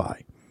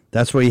qualify.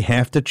 That's why you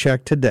have to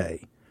check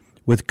today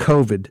with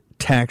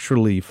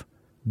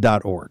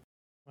COVIDtaxrelief.org.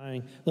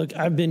 Look,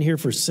 I've been here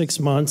for 6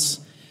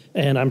 months,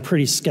 and I'm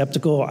pretty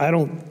skeptical. I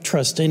don't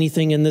trust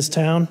anything in this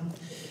town,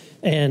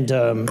 and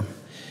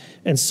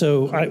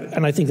so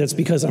I think that's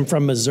because I'm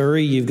from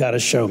Missouri. You've got to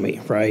show me,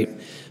 right?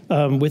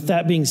 With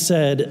that being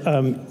said,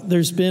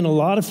 there's been a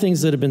lot of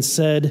things that have been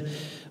said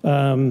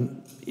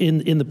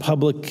in the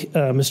public,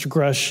 Mr.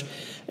 Grush,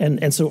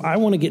 and so I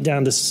want to get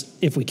down to,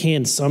 if we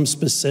can, some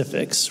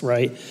specifics,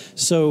 right?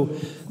 So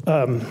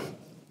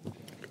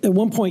at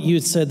one point you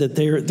had said that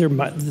there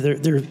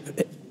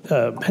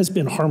has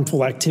been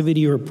harmful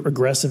activity or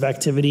aggressive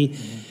activity.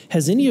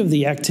 Has any of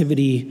the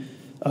activity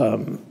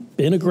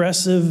been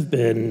aggressive,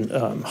 been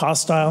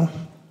hostile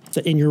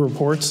in your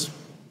reports?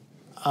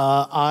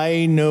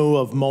 I know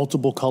of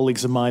multiple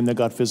colleagues of mine that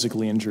got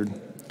physically injured.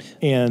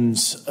 And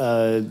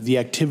the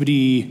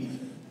activity,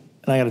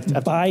 and I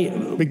got by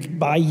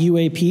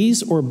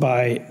UAPs or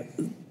by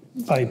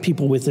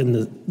people within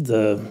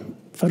the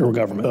federal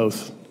government?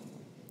 Both.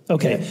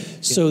 Okay,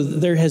 so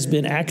there has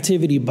been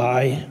activity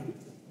by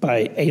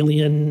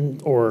alien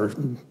or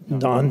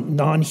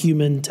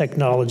non-human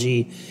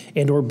technology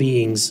and or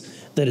beings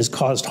that has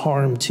caused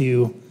harm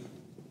to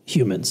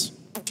humans.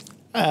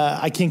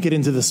 I can't get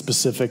into the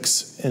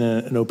specifics in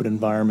an open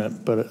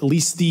environment, but at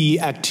least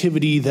the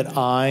activity that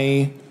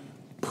I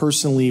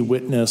personally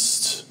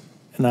witnessed,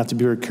 and I have to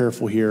be very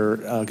careful here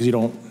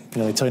because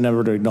they tell you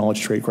never to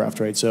acknowledge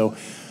tradecraft, right? So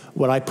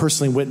what I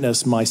personally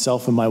witnessed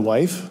myself and my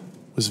wife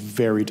was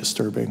very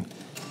disturbing.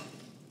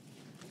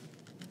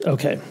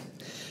 Okay.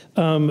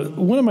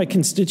 One of my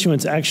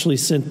constituents actually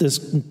sent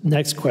this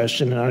next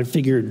question, and I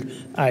figured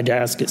I'd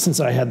ask it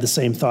since I had the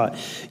same thought.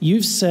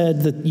 You've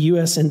said that the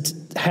U.S.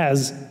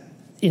 has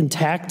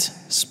intact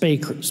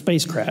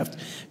spacecraft.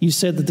 You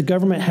said that the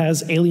government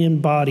has alien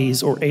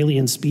bodies or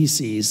alien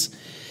species.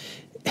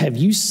 Have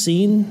you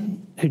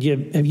seen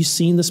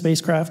the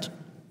spacecraft?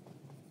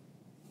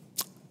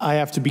 I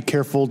have to be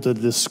careful to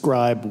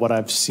describe what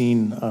I've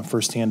seen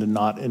firsthand and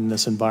not in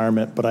this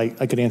environment, but I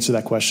could answer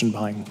that question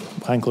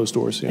behind closed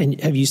doors. Yeah. And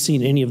have you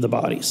seen any of the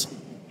bodies?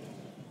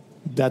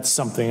 That's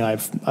something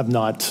I've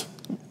not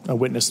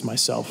witnessed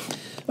myself.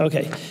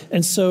 Okay,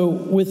 and so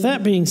with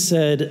that being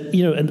said,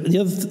 and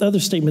the other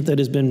statement that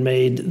has been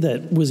made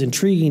that was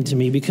intriguing to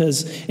me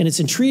it's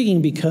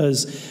intriguing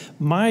because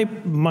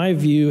my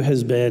view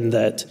has been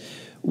that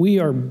we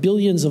are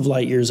billions of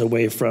light years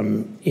away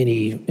from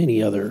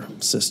any other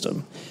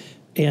system.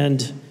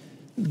 And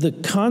the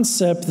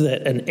concept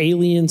that an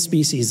alien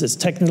species that's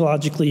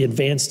technologically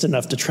advanced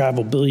enough to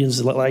travel billions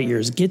of light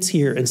years gets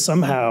here and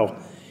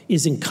somehow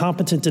is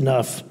incompetent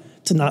enough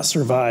to not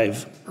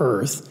survive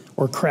Earth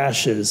or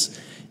crashes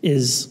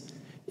is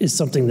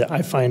something that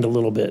I find a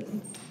little bit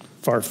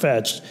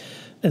far-fetched.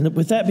 And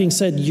with that being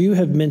said, you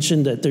have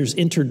mentioned that there's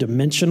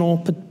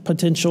interdimensional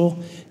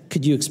potential.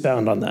 Could you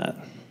expound on that?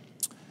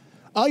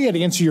 Yeah,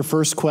 to answer your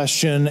first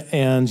question,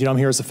 and I'm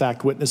here as a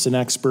fact witness and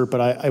expert,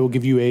 but I will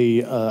give you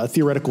a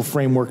theoretical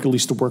framework, at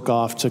least to work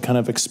off, to kind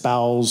of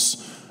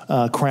espouse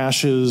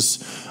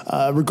crashes,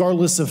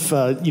 regardless of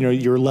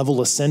your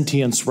level of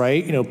sentience,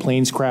 right?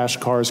 Planes crash,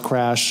 cars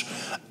crash,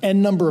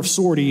 n number of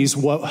sorties,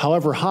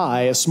 however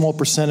high, a small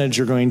percentage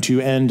are going to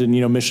end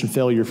in mission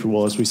failure, if you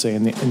will, as we say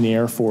in the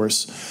Air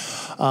Force.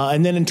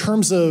 And then in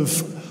terms of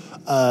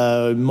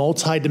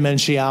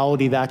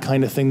multidimensionality, that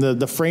kind of thing,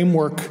 the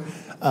framework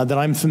that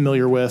I'm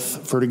familiar with,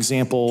 for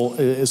example,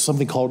 is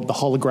something called the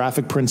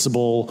holographic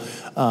principle.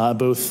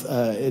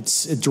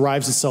 It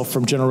derives itself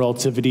from general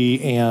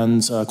relativity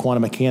and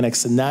quantum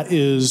mechanics, and that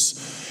is,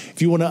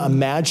 if you want to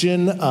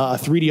imagine a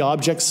 3D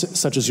object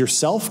such as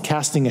yourself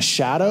casting a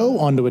shadow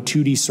onto a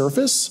 2D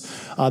surface,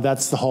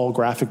 that's the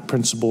holographic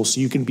principle. So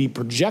you can be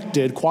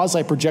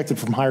quasi-projected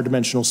from higher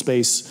dimensional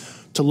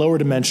space to lower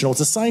dimensional.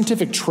 It's a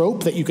scientific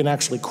trope that you can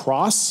actually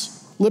cross,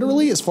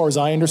 literally, as far as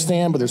I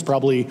understand, but there's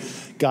probably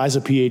guys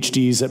with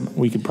PhDs that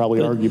we could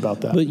probably argue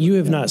about that. But you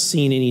have not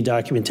seen any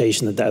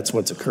documentation that that's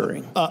what's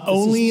occurring?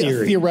 Only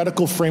a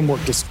theoretical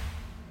framework.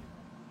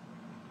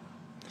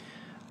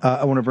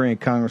 I want to bring in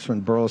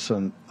Congressman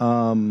Burleson.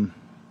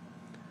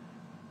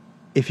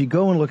 If you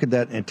go and look at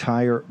that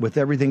with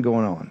everything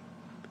going on,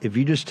 if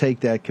you just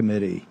take that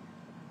committee,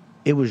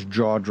 it was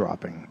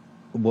jaw-dropping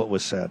what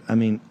was said. I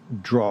mean,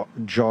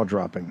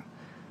 jaw-dropping.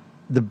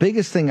 The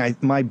biggest thing,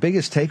 my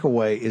biggest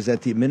takeaway is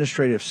that the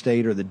administrative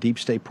state or the deep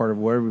state part of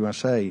whatever you want to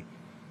say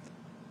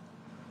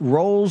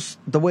rolls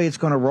the way it's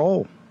going to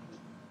roll.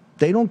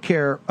 They don't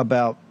care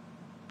about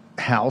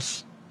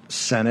House,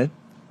 Senate,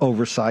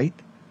 oversight,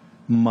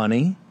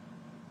 money.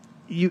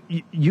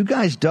 You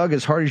guys dug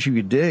as hard as you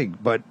could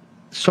dig, but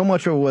so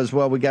much of it was,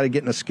 well, we got to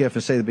get in a skiff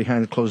and say that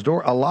behind the closed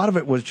door. A lot of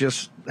it was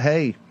just,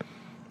 hey,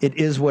 it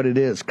is what it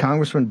is.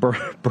 Congressman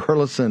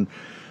Burleson.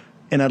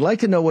 And I'd like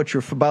to know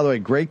by the way,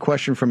 great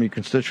question from your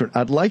constituent.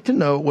 I'd like to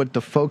know what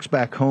the folks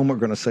back home are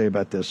going to say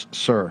about this,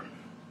 sir.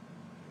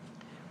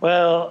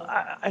 Well,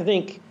 I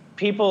think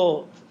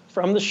people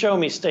from the show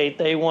me state,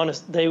 they want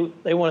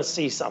to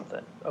see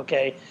something.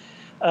 Okay.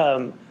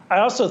 I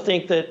also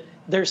think that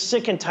they're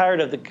sick and tired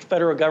of the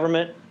federal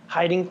government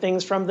hiding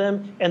things from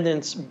them and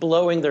then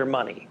blowing their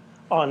money.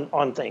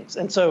 on things.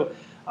 And so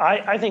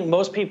I think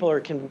most people are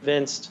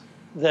convinced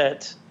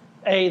that,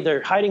 A,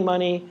 they're hiding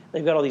money,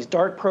 they've got all these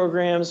dark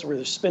programs where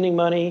they're spending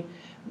money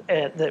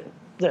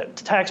that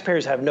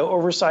taxpayers have no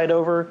oversight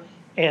over,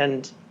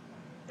 and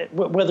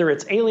whether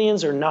it's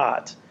aliens or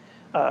not,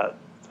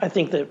 I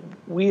think that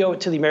we owe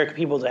it to the American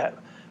people to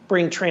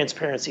bring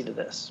transparency to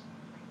this.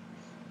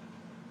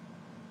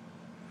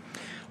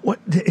 What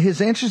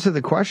his answers to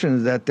the question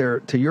is that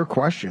they're, to your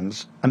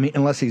questions, I mean,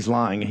 unless he's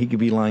lying, he could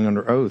be lying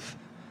under oath,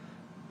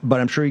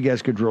 but I'm sure you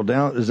guys could drill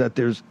down, is that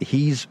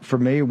he's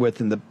familiar with,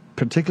 and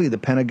particularly the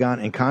Pentagon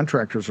and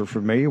contractors are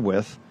familiar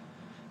with,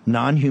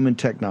 non-human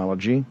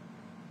technology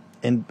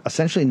and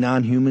essentially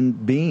non-human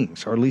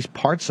beings, or at least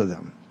parts of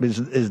them.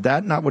 Is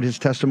that not what his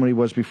testimony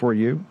was before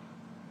you?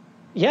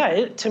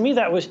 Yeah, to me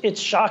it's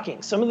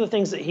shocking. Some of the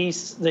things that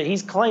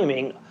he's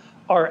claiming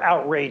are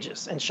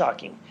outrageous and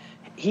shocking.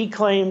 He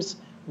claims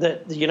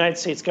that the United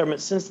States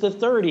government since the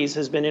 30s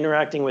has been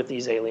interacting with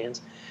these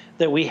aliens,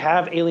 that we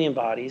have alien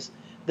bodies,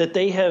 that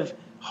they have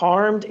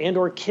harmed and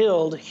or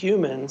killed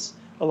humans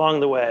along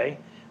the way,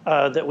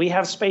 that we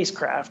have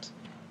spacecraft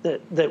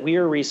that we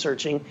are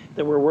researching,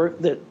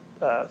 that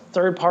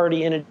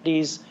third-party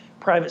entities,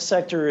 private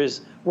sector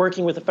is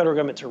working with the federal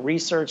government to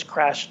research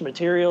crashed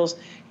materials.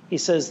 He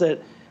says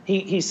that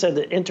he said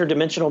that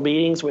interdimensional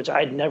beings, which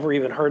I'd never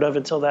even heard of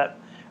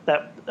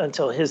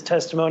until his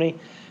testimony.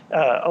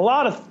 A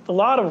lot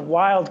of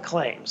wild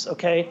claims.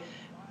 Okay,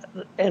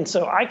 and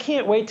so I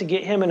can't wait to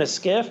get him in a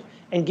skiff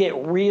and get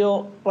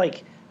real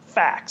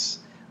facts.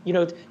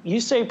 You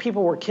say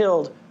people were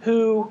killed.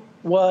 Who,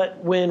 what,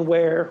 when,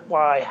 where,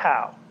 why,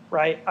 how?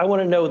 Right? I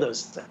want to know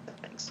those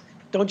things.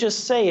 Don't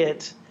just say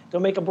it.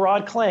 Don't make a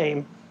broad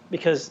claim,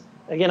 because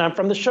again, I'm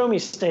from the show me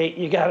state.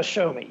 You got to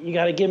show me. You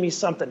got to give me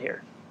something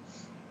here.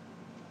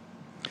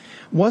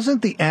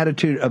 Wasn't the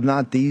attitude of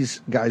not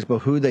these guys, but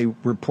who they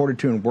reported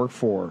to and worked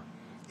for,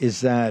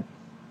 is that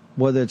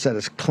whether it's at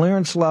a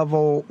clearance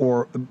level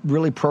or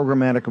really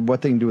programmatic of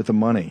what they can do with the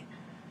money,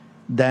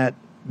 that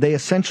they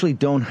essentially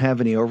don't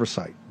have any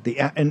oversight.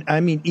 And I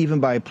mean, even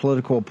by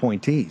political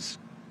appointees.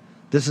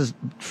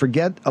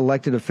 Forget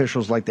elected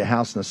officials like the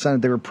House and the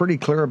Senate. They were pretty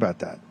clear about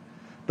that.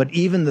 But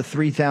even the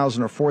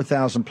 3,000 or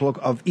 4,000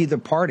 of either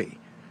party,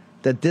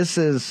 that this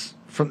is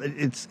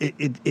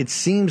it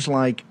seems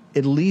like,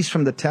 at least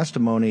from the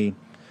testimony,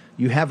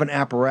 you have an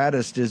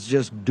apparatus that's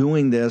just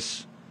doing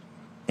this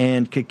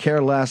and could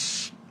care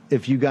less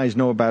if you guys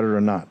know about it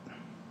or not.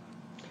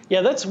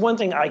 Yeah, that's one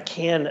thing I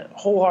can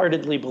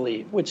wholeheartedly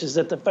believe, which is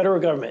that the federal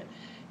government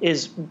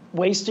is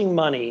wasting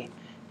money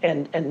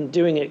and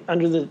doing it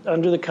under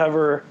the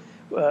cover,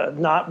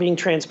 not being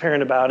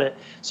transparent about it.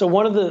 So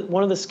one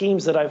of the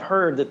schemes that I've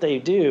heard that they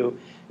do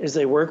is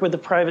they work with the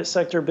private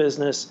sector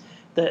business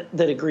that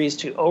agrees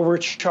to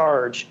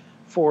overcharge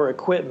for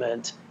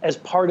equipment as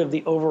part of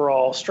the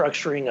overall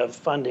structuring of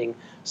funding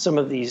some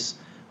of these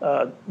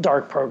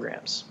dark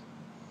programs.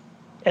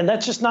 And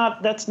that's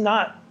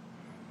not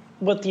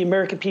what the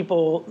American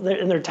people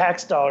and their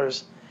tax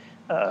dollars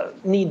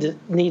need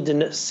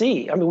to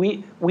see. I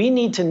mean, we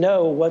need to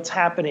know what's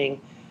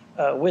happening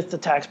with the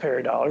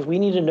taxpayer dollars. We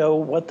need to know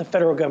what the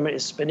federal government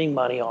is spending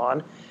money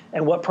on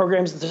and what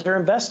programs that they're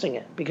investing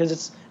in, because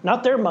it's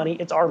not their money,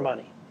 it's our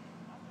money.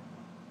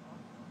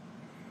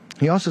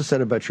 He also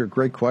said about your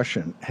great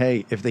question,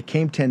 hey, if they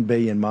came 10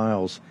 billion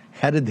miles,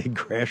 how did they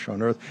crash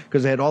on Earth?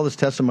 Because they had all this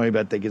testimony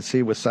about they could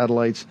see with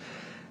satellites.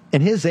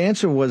 And his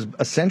answer was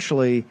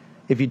essentially,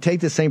 if you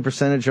take the same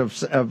percentage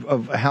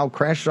of how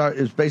crashes are,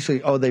 is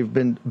basically, they've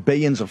been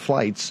billions of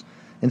flights,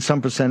 and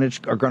some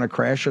percentage are going to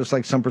crash, just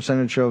like some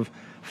percentage of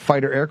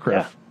fighter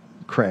aircraft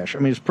crash. I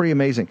mean, it's pretty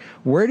amazing.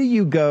 Where do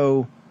you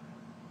go?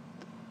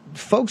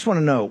 Folks want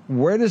to know,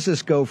 where does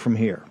this go from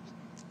here?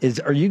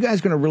 Are you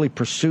guys going to really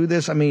pursue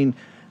this? I mean,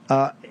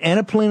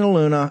 Annapolina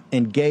Luna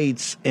and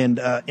Gates and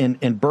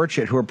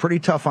Burchett, who are pretty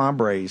tough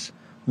hombres,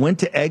 went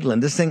to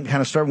Eglin. This thing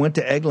kind of went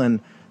to Eglin.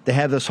 They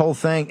had this whole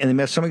thing, and they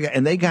met somebody,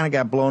 and they kind of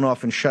got blown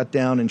off and shut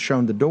down and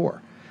shown the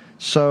door.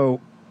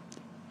 So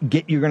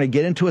you're going to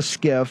get into a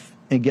skiff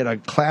and get a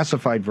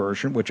classified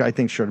version, which I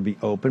think should be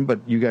open, but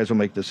you guys will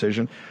make the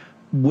decision.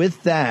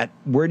 With that,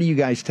 where do you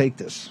guys take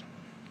this?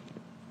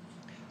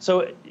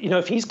 So,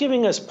 if he's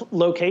giving us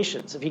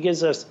locations, if he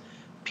gives us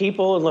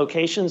people and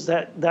locations,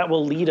 that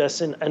will lead us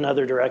in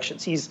other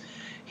directions.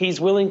 He's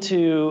willing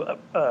to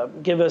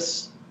give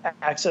us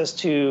access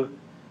to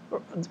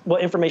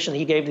what information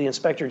he gave to the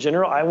Inspector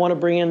General. I want to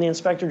bring in the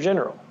Inspector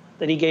General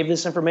that he gave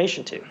this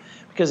information to,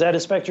 because that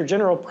Inspector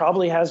General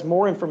probably has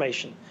more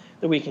information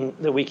that we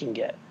can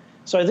get.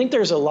 So I think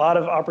there's a lot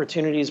of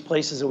opportunities,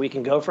 places that we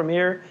can go from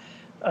here,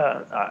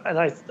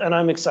 and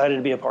I'm excited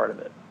to be a part of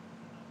it.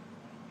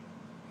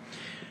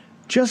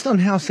 Just on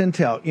House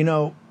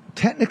Intel,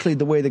 technically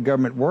the way the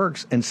government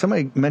works, and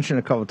somebody mentioned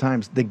a couple of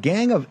times, the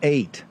Gang of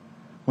Eight,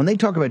 when they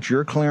talk about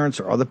your clearance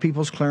or other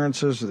people's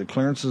clearances or the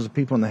clearances of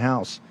people in the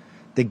House,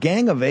 the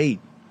Gang of Eight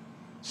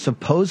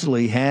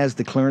supposedly has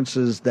the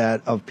clearances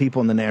of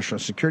people in the National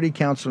Security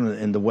Council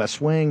and the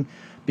West Wing,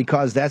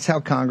 because that's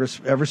how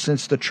Congress, ever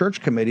since the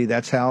Church Committee,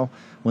 that's how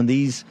when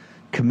these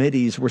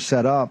committees were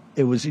set up,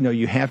 it was,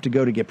 you have to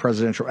go to get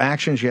presidential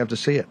actions. You have to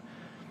see it.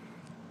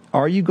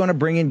 Are you going to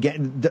bring in,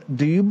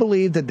 do you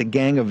believe that the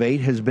Gang of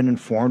Eight has been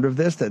informed of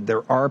this, that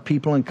there are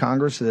people in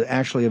Congress that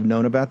actually have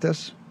known about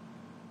this?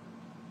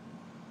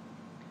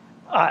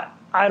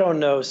 I don't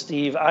know,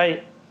 Steve.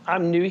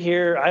 I'm new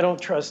here. I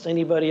don't trust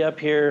anybody up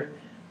here,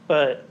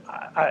 but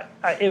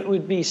it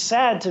would be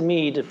sad to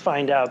me to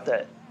find out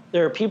that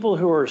there are people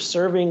who are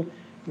serving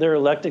their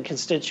elected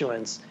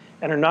constituents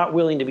and are not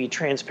willing to be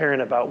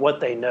transparent about what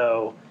they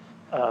know.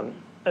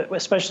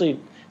 Especially,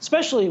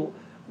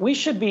 we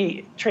should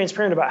be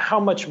transparent about how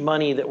much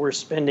money that we're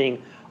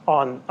spending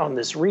on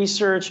this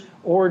research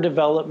or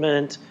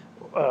development,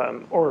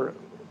 or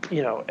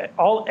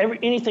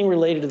anything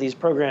related to these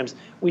programs.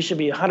 We should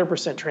be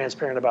 100%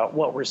 transparent about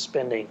what we're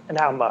spending and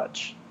how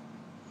much.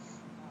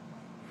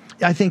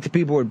 I think the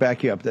people would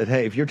back you up that,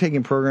 hey, if you're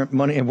taking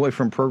money away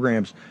from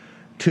programs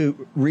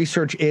to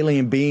research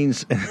alien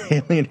beings and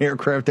alien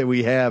aircraft that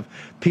we have,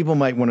 people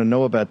might want to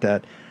know about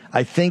that.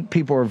 I think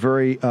people are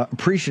very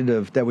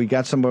appreciative that we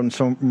got someone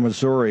from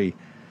Missouri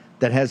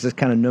that has this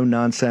kind of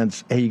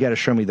no-nonsense, hey, you got to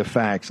show me the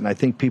facts. And I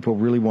think people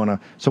really want to.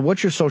 So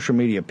what's your social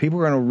media? People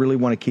are going to really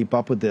want to keep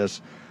up with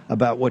this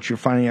about what you're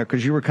finding out,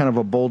 because you were kind of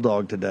a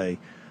bulldog today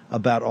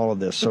about all of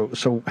this.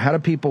 So how do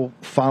people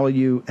follow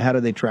you? How do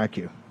they track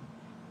you?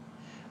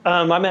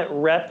 I'm at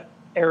Rep.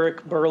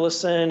 Eric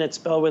Burleson. It's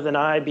spelled with an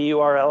I,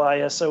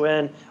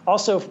 Burlison.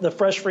 Also, the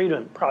Fresh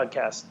Freedom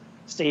podcast,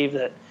 Steve,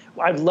 that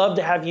I'd love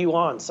to have you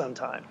on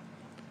sometime.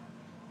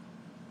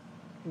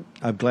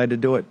 I'm glad to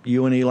do it.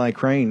 You and Eli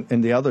Crane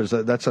and the others,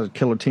 that's a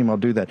killer team. I'll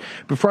do that.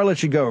 Before I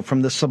let you go,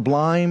 from the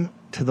sublime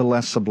to the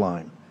less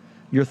sublime,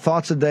 your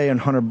thoughts today on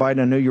Hunter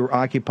Biden. I know you were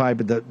occupied,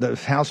 but the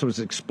House was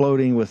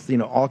exploding with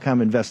all kind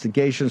of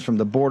investigations from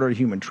the border,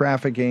 human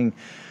trafficking,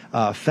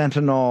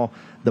 fentanyl,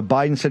 the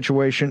Biden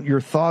situation. Your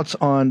thoughts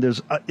on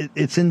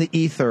it's in the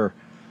ether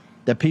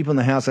that people in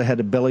the House have had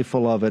a belly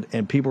full of it,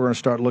 and people are going to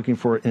start looking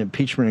for an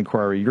impeachment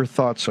inquiry. Your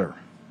thoughts, sir?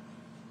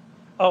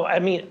 Oh, I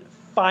mean,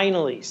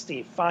 finally,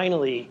 Steve,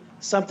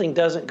 something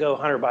doesn't go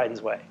Hunter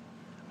Biden's way.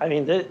 I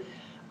mean,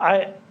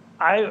 I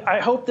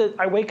hope that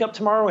I wake up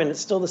tomorrow and it's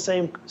still the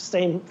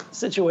same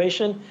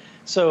situation.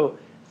 So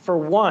for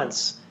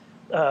once,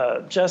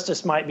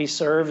 justice might be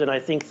served, and I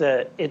think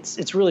that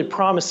it's really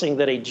promising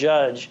that a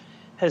judge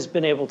has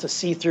been able to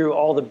see through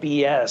all the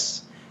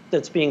BS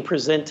that's being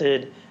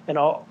presented and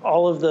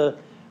all of the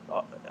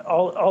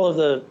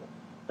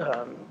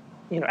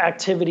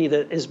activity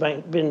that is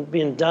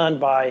being done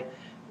by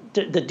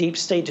the deep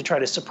state to try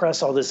to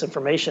suppress all this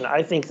information.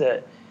 I think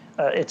that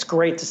it's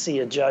great to see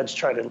a judge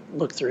try to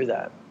look through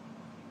that.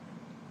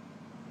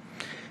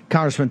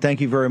 Congressman,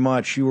 thank you very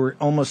much. You were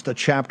almost a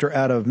chapter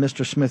out of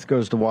Mr. Smith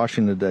Goes to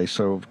Washington today,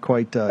 so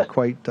quite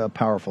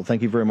powerful.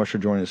 Thank you very much for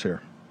joining us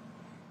here.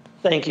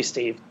 Thank you,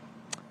 Steve.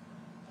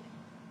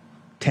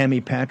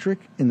 Tammy Patrick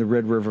in the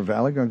Red River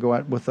Valley. Going to go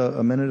out with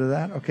a minute of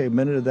that? Okay, a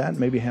minute of that.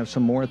 Maybe have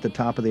some more at the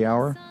top of the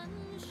hour.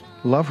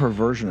 Love her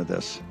version of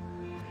this.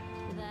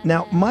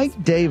 Now,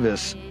 Mike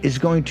Davis is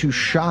going to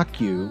shock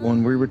you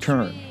when we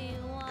return,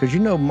 because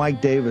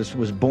Mike Davis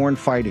was born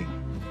fighting.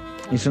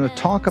 He's going to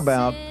talk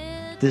about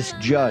this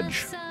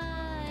judge,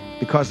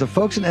 because the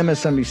folks at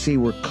MSNBC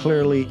were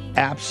clearly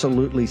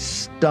absolutely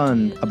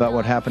stunned about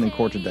what happened in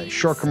court today.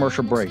 Short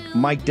commercial break.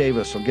 Mike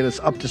Davis will get us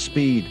up to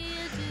speed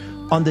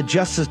on the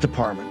Justice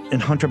Department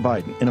and Hunter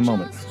Biden in a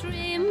moment.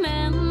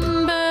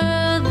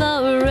 Remember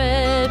the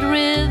Red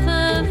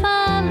River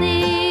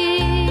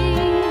Valley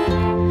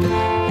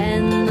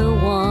and the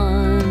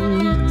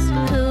ones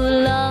who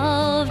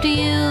loved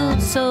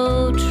you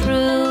so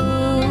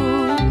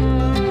true.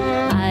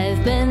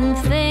 I've been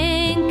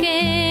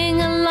thinking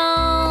a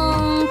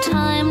long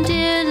time,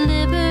 dear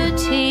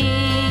Liberty,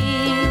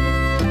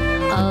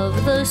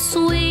 of the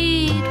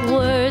sweet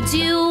words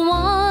you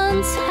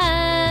once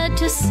had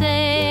to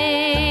say.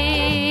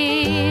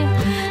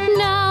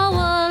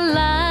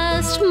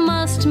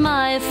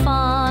 My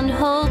fond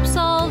hopes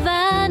all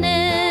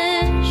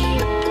vanish.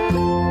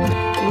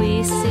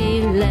 We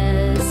see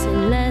less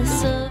and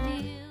less of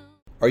you.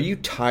 Are you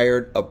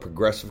tired of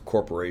progressive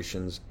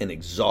corporations and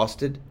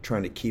exhausted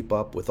trying to keep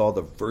up with all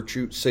the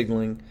virtue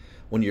signaling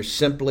when you're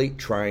simply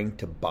trying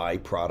to buy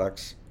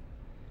products?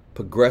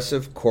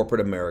 Progressive corporate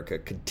America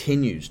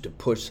continues to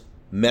push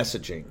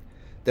messaging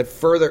that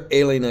further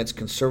alienates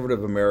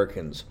conservative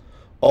Americans,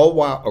 all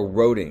while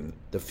eroding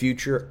the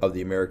future of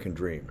the American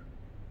dream.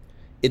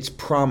 It's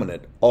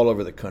prominent all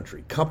over the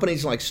country.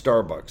 Companies like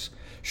Starbucks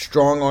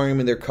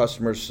strong-arming their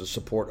customers to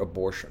support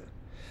abortion.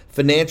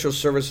 Financial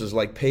services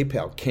like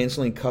PayPal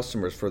canceling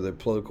customers for their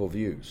political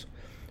views.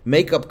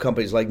 Makeup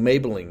companies like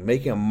Maybelline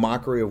making a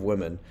mockery of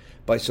women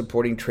by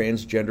supporting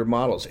transgender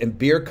models. And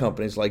beer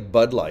companies like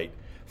Bud Light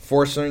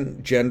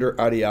forcing gender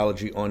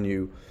ideology on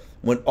you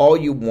when all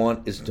you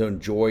want is to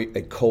enjoy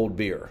a cold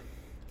beer.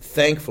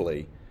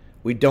 Thankfully,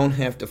 we don't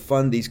have to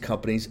fund these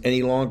companies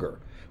any longer.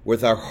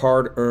 With our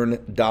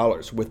hard-earned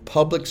dollars. With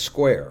Public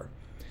Square,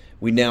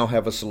 we now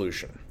have a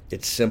solution.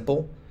 It's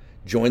simple.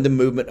 Join the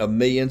movement of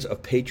millions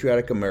of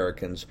patriotic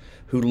Americans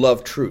who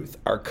love truth,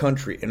 our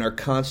country, and our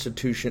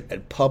Constitution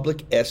at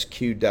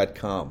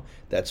publicsq.com.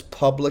 That's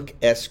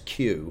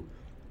publicsq.com.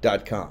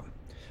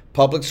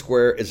 Public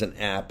Square is an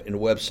app and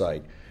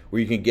website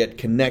where you can get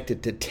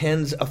connected to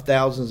tens of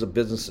thousands of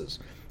businesses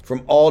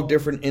from all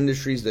different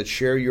industries that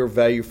share your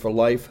value for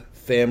life,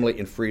 family,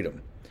 and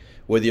freedom.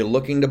 Whether you're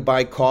looking to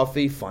buy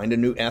coffee, find a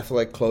new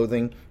athletic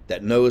clothing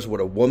that knows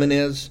what a woman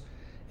is,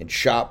 and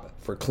shop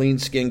for clean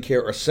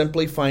skincare, or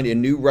simply find a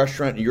new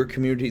restaurant in your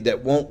community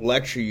that won't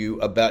lecture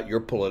you about your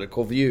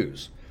political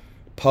views,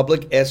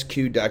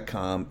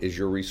 publicsq.com is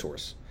your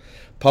resource.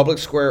 Public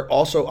Square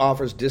also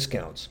offers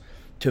discounts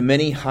to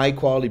many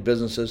high-quality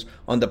businesses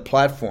on the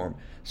platform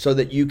so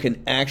that you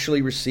can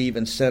actually receive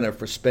incentive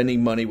for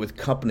spending money with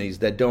companies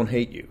that don't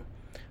hate you.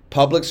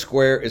 Public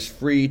Square is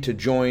free to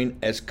join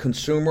as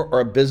consumer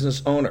or a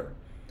business owner,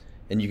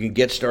 and you can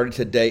get started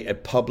today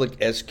at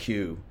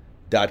publicsq.com.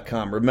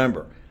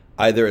 Remember,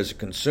 either as a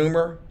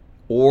consumer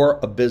or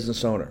a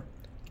business owner.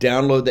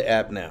 Download the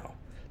app now.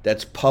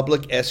 That's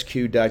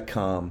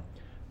publicsq.com,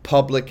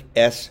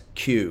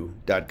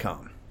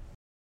 publicsq.com.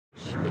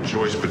 A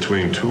choice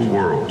between two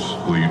worlds.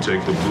 Will you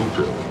take the blue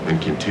pill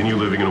and continue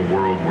living in a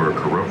world where a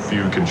corrupt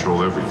few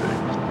control everything?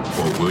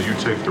 Or will you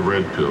take the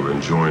red pill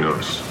and join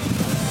us?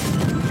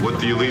 What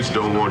the elites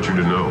don't want you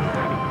to know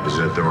is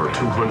that there are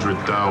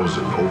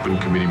 200,000 open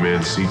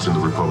committeeman seats in the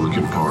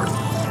Republican Party.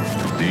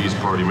 These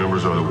party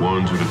members are the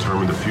ones who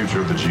determine the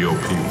future of the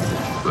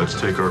GOP. Let's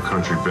take our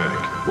country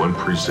back, one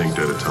precinct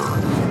at a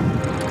time.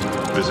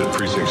 Visit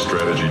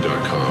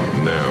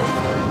precinctstrategy.com now.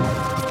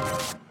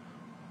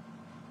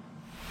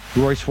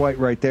 Royce White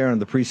right there on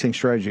the precinct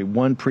strategy,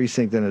 one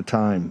precinct at a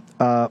time.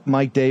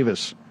 Mike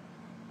Davis,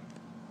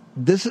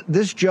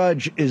 this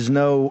judge is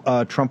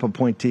no Trump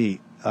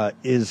appointee,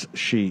 is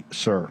she,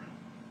 sir?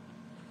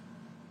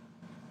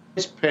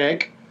 This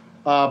pick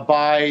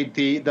by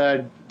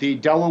the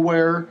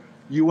Delaware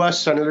U.S.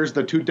 senators,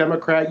 the two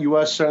Democrat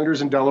U.S.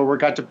 senators in Delaware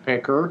got to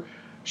pick her.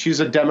 She's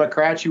a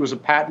Democrat. She was a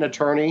patent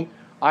attorney.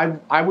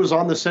 I was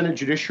on the Senate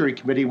Judiciary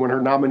Committee when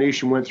her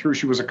nomination went through.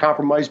 She was a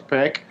compromise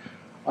pick,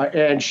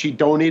 and she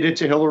donated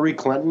to Hillary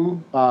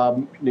Clinton.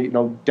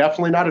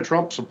 Definitely not a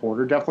Trump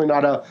supporter, definitely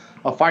not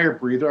a fire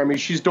breather. I mean,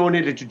 she's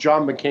donated to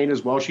John McCain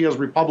as well. She has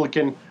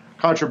Republican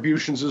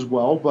contributions as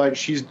well, but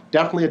she's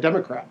definitely a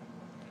Democrat.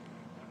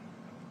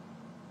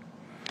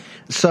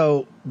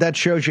 So that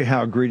shows you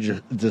how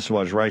egregious this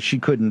was, right? She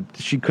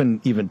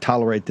couldn't even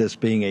tolerate this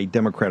being a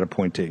Democrat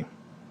appointee.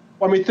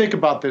 I mean, think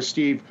about this,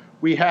 Steve.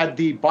 We had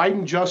the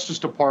Biden Justice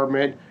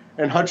Department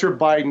and Hunter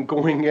Biden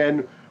going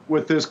in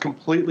with this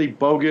completely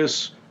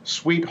bogus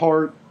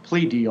sweetheart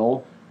plea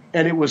deal,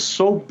 and it was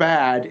so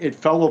bad it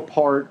fell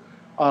apart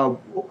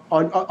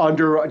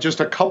under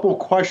just a couple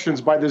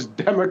questions by this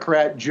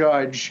Democrat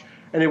judge,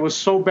 and it was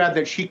so bad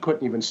that she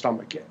couldn't even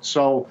stomach it.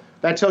 So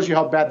that tells you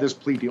how bad this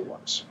plea deal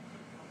was.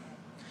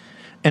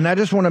 And I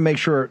just want to make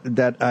sure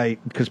that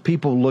because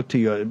people look to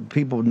you,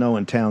 people know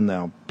in town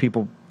now,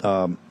 people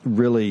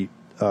really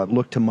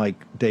look to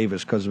Mike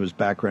Davis because of his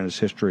background, his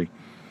history,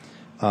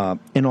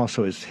 and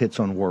also his hits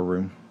on War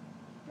Room,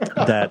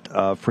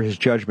 that for his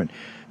judgment.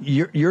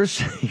 You're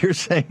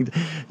saying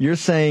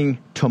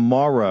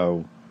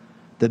tomorrow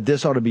that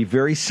this ought to be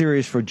very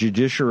serious for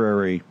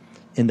judiciary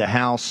in the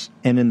House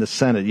and in the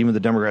Senate, even the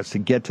Democrats, to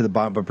get to the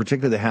bottom, but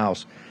particularly the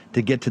House,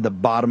 to get to the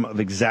bottom of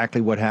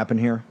exactly what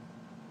happened here?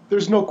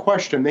 There's no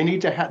question. They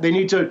need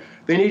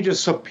to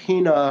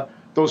subpoena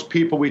those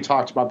people we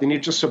talked about. They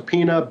need to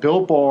subpoena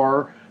Bill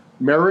Barr,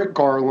 Merrick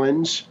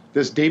Garland,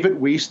 this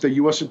David Weiss, the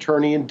U.S.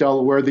 attorney in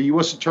Delaware, the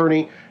U.S.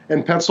 attorney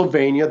in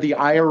Pennsylvania, the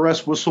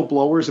IRS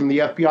whistleblowers, and the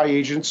FBI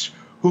agents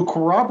who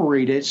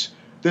corroborated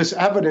this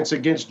evidence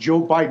against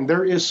Joe Biden.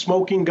 There is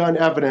smoking gun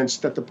evidence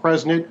that the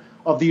president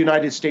of the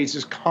United States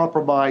is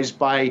compromised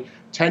by a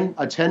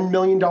 $10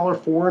 million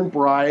foreign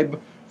bribe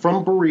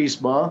from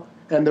Burisma.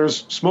 And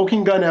there's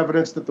smoking gun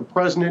evidence that the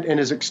president and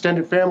his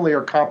extended family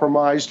are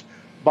compromised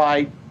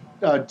by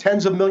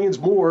tens of millions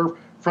more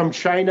from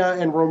China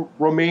and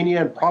Romania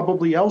and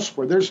probably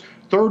elsewhere. There's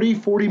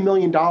 $40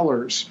 million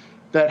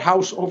that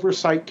House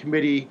Oversight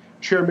Committee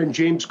Chairman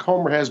James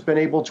Comer has been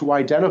able to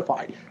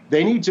identify.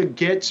 They need to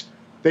get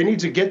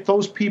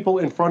those people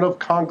in front of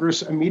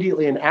Congress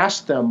immediately and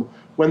ask them,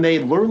 when they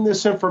learn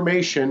this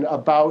information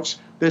about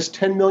this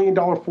 $10 million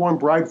foreign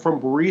bribe from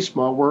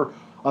Burisma, where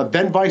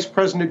then Vice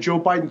President Joe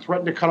Biden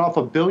threatened to cut off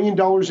 $1 billion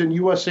in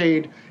U.S.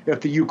 aid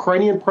if the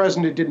Ukrainian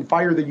president didn't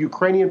fire the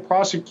Ukrainian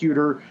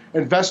prosecutor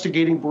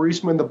investigating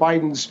Burisma and the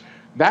Bidens.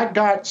 That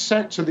got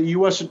sent to the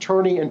U.S.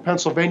 attorney in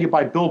Pennsylvania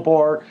by Bill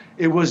Barr.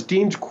 It was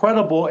deemed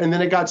credible, and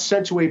then it got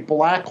sent to a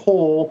black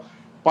hole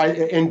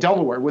in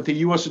Delaware with the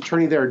U.S.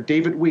 attorney there,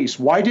 David Weiss.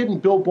 Why didn't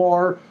Bill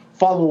Barr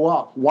follow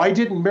up? Why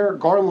didn't Merrick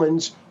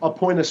Garland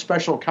appoint a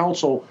special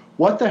counsel?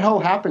 What the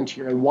hell happened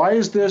here? And why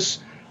is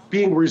this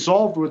being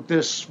resolved with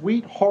this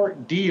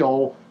sweetheart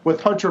deal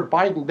with Hunter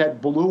Biden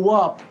that blew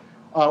up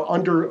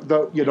under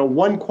the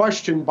one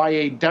question by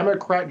a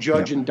Democrat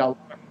judge in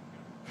Delaware?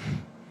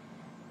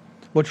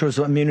 which was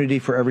immunity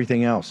for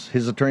everything else.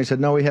 His attorney said,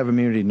 no, we have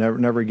immunity,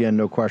 never again,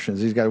 no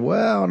questions. These guys,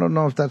 well, I don't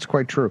know if that's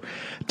quite true.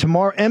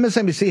 Tomorrow,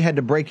 MSNBC had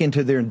to break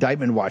into their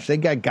indictment watch. They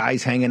got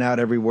guys hanging out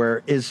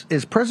everywhere. Is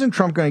President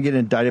Trump going to get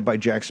indicted by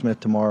Jack Smith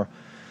tomorrow?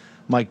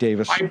 Mike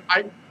Davis.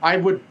 I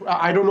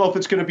don't know if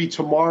it's going to be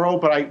tomorrow,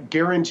 but I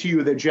guarantee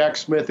you that Jack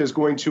Smith is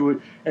going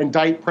to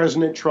indict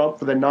President Trump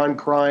for the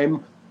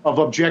non-crime of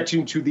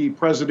objecting to the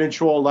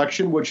presidential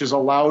election, which is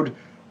allowed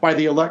by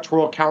the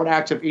Electoral Count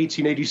Act of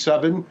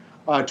 1887.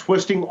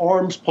 Twisting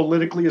arms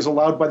politically is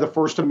allowed by the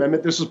First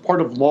Amendment. This is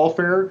part of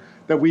lawfare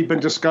that we've been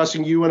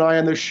discussing, you and I,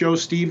 on this show,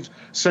 Steve,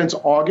 since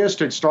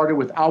August. It started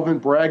with Alvin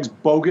Bragg's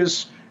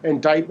bogus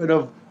indictment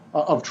of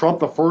Trump,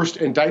 the first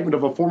indictment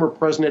of a former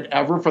president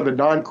ever for the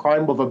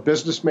non-crime of a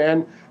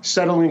businessman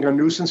settling a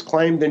nuisance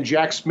claim. Then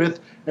Jack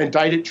Smith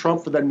indicted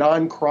Trump for the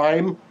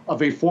non-crime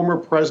of a former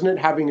president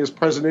having his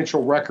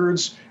presidential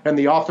records and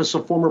the office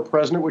of former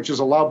president, which is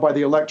allowed by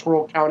the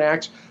Electoral Count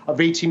Act of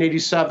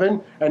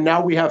 1887. And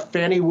now we have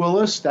Fannie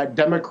Willis, that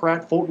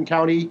Democrat Fulton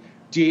County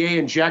DA,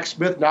 and Jack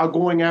Smith now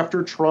going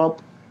after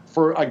Trump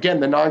for, again,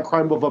 the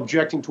non-crime of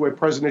objecting to a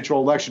presidential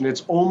election.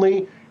 It's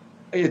only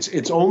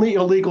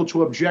illegal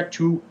to object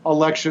to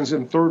elections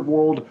in third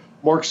world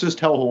Marxist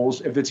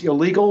hellholes. If it's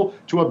illegal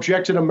to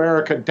object in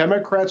America,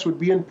 Democrats would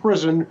be in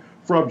prison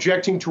for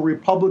objecting to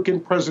Republican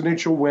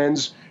presidential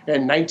wins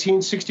in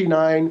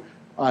 1969,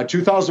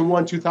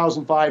 2001,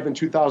 2005, and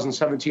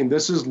 2017.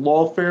 This is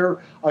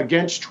lawfare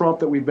against Trump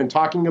that we've been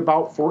talking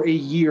about for a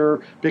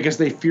year because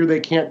they fear they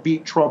can't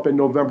beat Trump in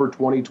November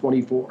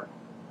 2024.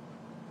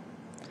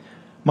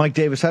 Mike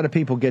Davis, how do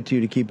people get to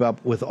you to keep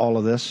up with all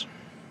of this?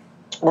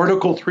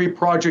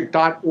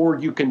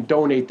 Article3project.org. You can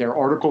donate there.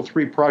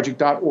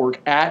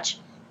 Article3project.org at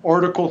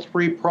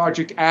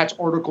Article3project at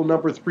Article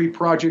number 3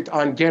 Project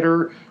on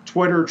Getter,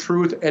 Twitter,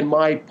 Truth, and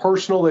my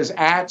personal is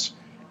at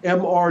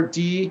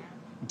MRDDMIA,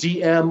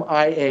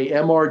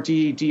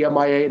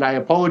 MRDDMIA. And I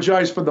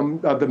apologize for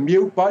the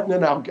mute button,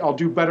 and I'll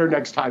do better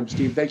next time,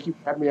 Steve. Thank you for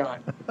having me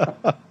on.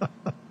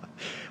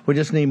 We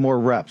just need more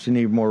reps. You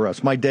need more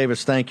reps. Mike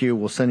Davis, thank you.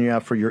 We'll send you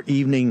out for your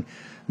evening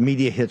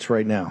media hits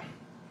right now.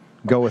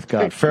 Go with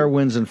God. Fair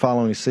winds and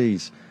following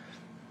seas.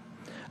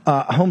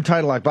 Home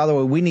title lock. By the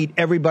way, we need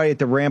everybody at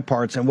the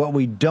ramparts, and what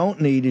we don't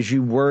need is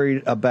you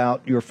worried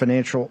about your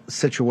financial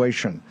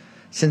situation.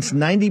 Since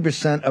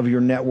 90% of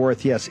your net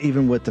worth, yes,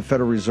 even with the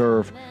Federal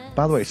Reserve.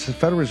 By the way, the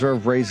Federal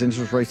Reserve raised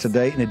interest rates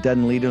today, and it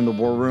doesn't lead in the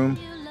war room.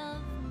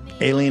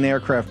 Alien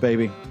aircraft,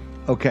 baby.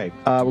 Okay,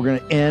 we're going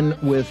to end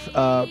with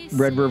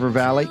Red River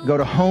Valley. Go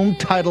to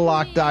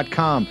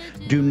HomeTitleLock.com.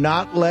 Do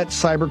not let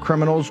cyber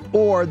criminals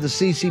or the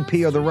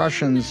CCP or the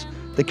Russians,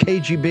 the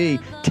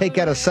KGB, take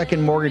out a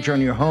second mortgage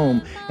on your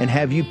home and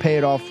have you pay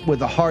it off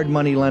with a hard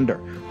money lender.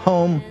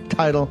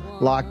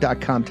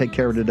 HomeTitleLock.com. Take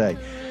care of today.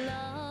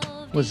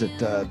 Was it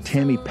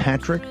Tammy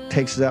Patrick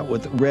takes it out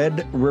with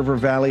Red River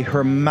Valley,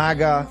 her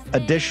MAGA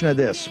edition of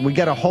this. We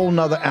got a whole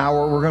nother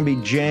hour. We're going to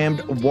be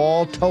jammed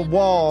wall to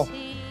wall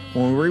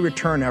when we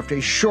return after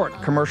a short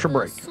commercial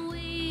break.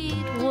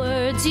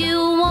 Words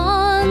you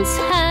once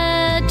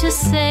had to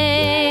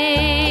say,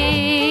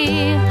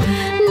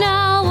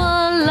 now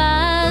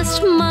alas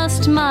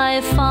must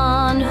my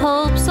fond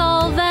hopes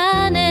all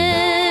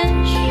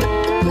vanish.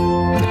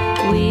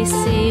 We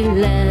see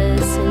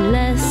less and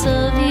less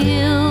of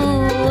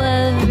you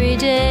every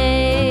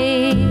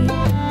day.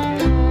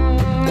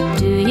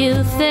 Do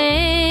you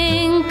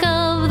think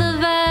of the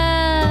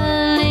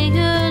valley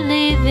you're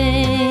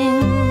leaving?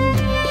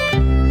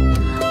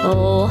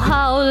 Oh,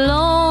 how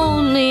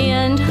lonely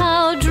and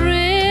how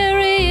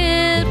dreary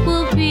it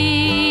will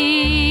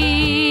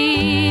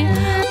be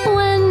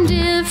when,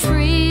 dear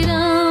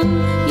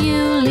freedom,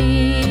 you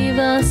leave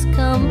us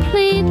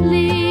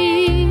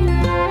completely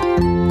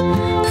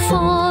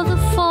for the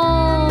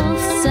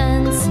false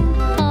sense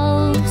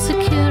of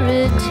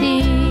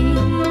security.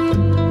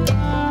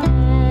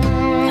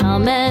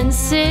 Come and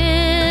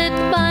sit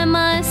by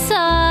my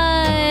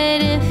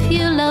side if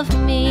you love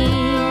me.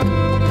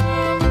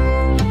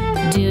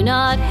 Do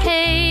not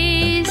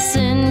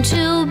hasten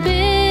to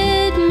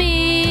bid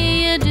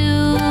me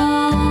adieu.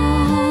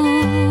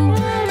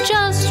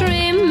 Just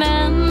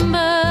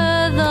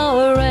remember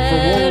the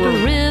Red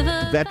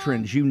River.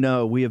 Veterans, you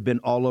know we have been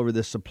all over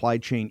this supply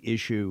chain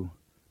issue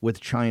with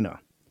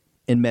China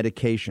in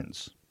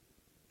medications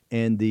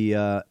and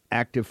the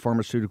active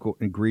pharmaceutical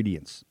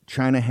ingredients.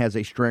 China has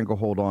a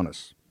stranglehold on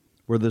us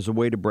where there's a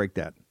way to break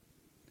that.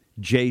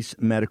 Jace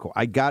Medical.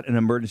 I got an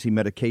emergency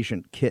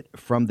medication kit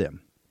from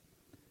them.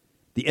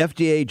 The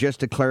FDA just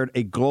declared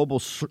a global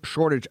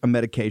shortage of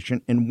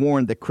medication and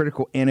warned that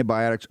critical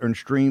antibiotics are in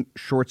extreme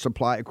short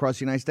supply across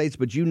the United States.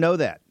 But you know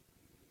that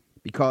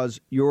because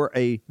you're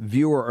a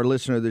viewer or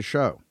listener to the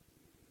show.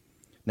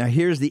 Now,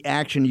 here's the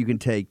action you can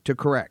take to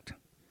correct.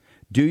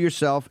 Do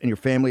yourself and your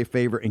family a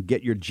favor and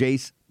get your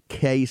Jace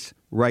case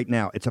right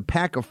now. It's a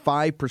pack of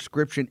 5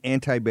 prescription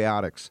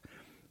antibiotics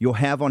you'll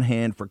have on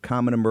hand for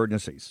common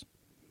emergencies.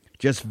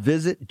 Just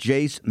visit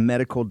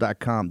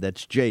jacemedical.com.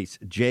 That's Jace,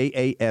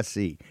 Jase,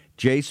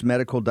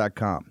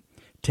 jacemedical.com.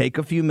 Take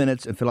a few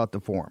minutes and fill out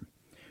the form.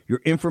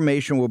 Your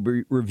information will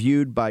be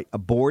reviewed by a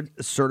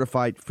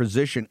board-certified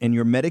physician, and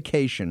your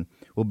medication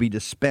will be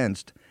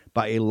dispensed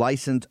by a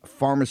licensed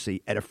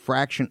pharmacy at a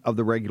fraction of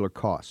the regular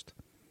cost.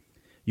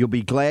 You'll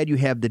be glad you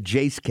have the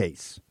Jace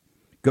case.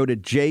 Go to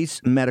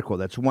Jace Medical,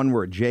 that's one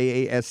word,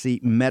 Jase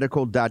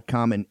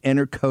medical.com, and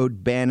enter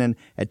code Bannon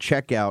at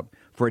checkout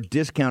for a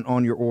discount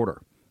on your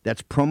order.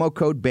 That's promo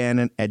code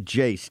Bannon at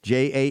Jace,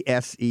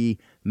 Jase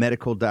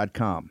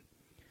medical.com.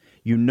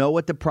 You know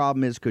what the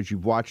problem is because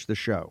you've watched the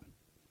show.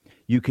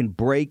 You can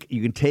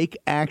take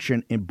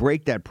action and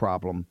break that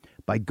problem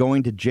by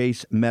going to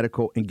Jace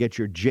Medical and get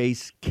your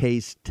Jace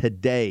case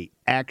today.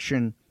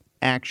 Action,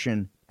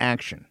 action,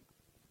 action.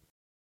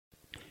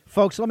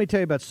 Folks, let me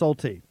tell you about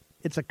Solti.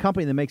 It's a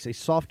company that makes a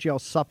soft gel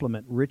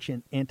supplement rich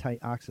in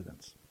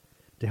antioxidants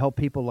to help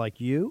people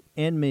like you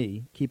and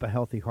me keep a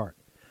healthy heart.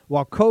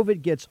 While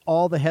COVID gets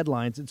all the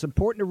headlines, it's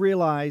important to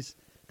realize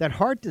that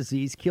heart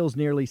disease kills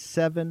nearly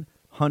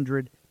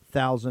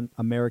 700,000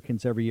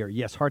 Americans every year.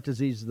 Yes, heart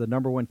disease is the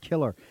number one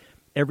killer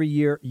every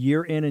year,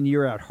 year in and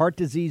year out. Heart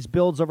disease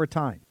builds over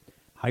time.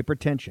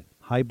 Hypertension,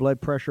 high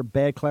blood pressure,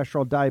 bad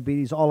cholesterol,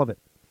 diabetes, all of it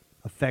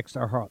affects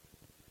our heart.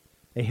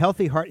 A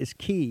healthy heart is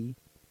key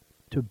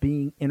to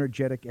being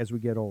energetic as we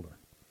get older.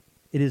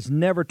 It is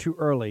never too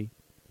early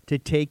to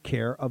take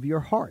care of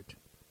your heart.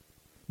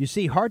 You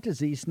see, heart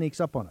disease sneaks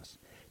up on us.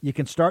 You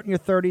can start in your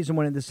 30s, and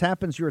when this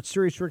happens, you're at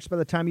serious risk by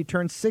the time you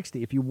turn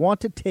 60. If you want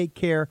to take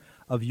care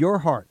of your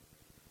heart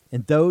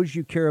and those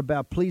you care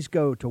about, please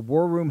go to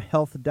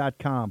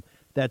warroomhealth.com.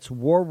 That's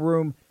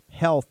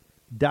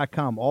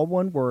warroomhealth.com. All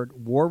one word,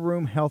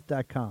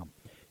 warroomhealth.com.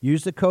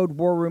 Use the code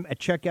WARROOM at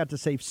checkout to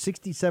save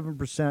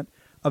 67%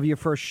 of your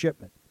first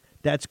shipment.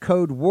 That's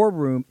code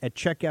WARROOM at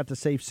checkout to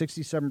save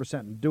 67%.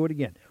 And do it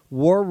again.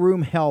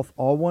 Warroom Health,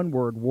 all one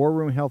word,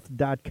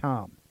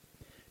 warroomhealth.com.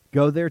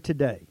 Go there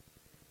today.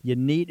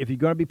 If you're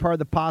going to be part of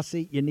the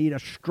posse, you need a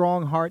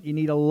strong heart. You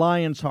need a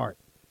lion's heart.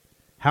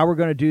 How we're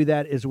going to do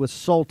that is with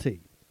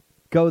Solti.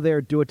 Go there,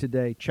 do it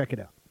today. Check it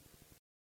out.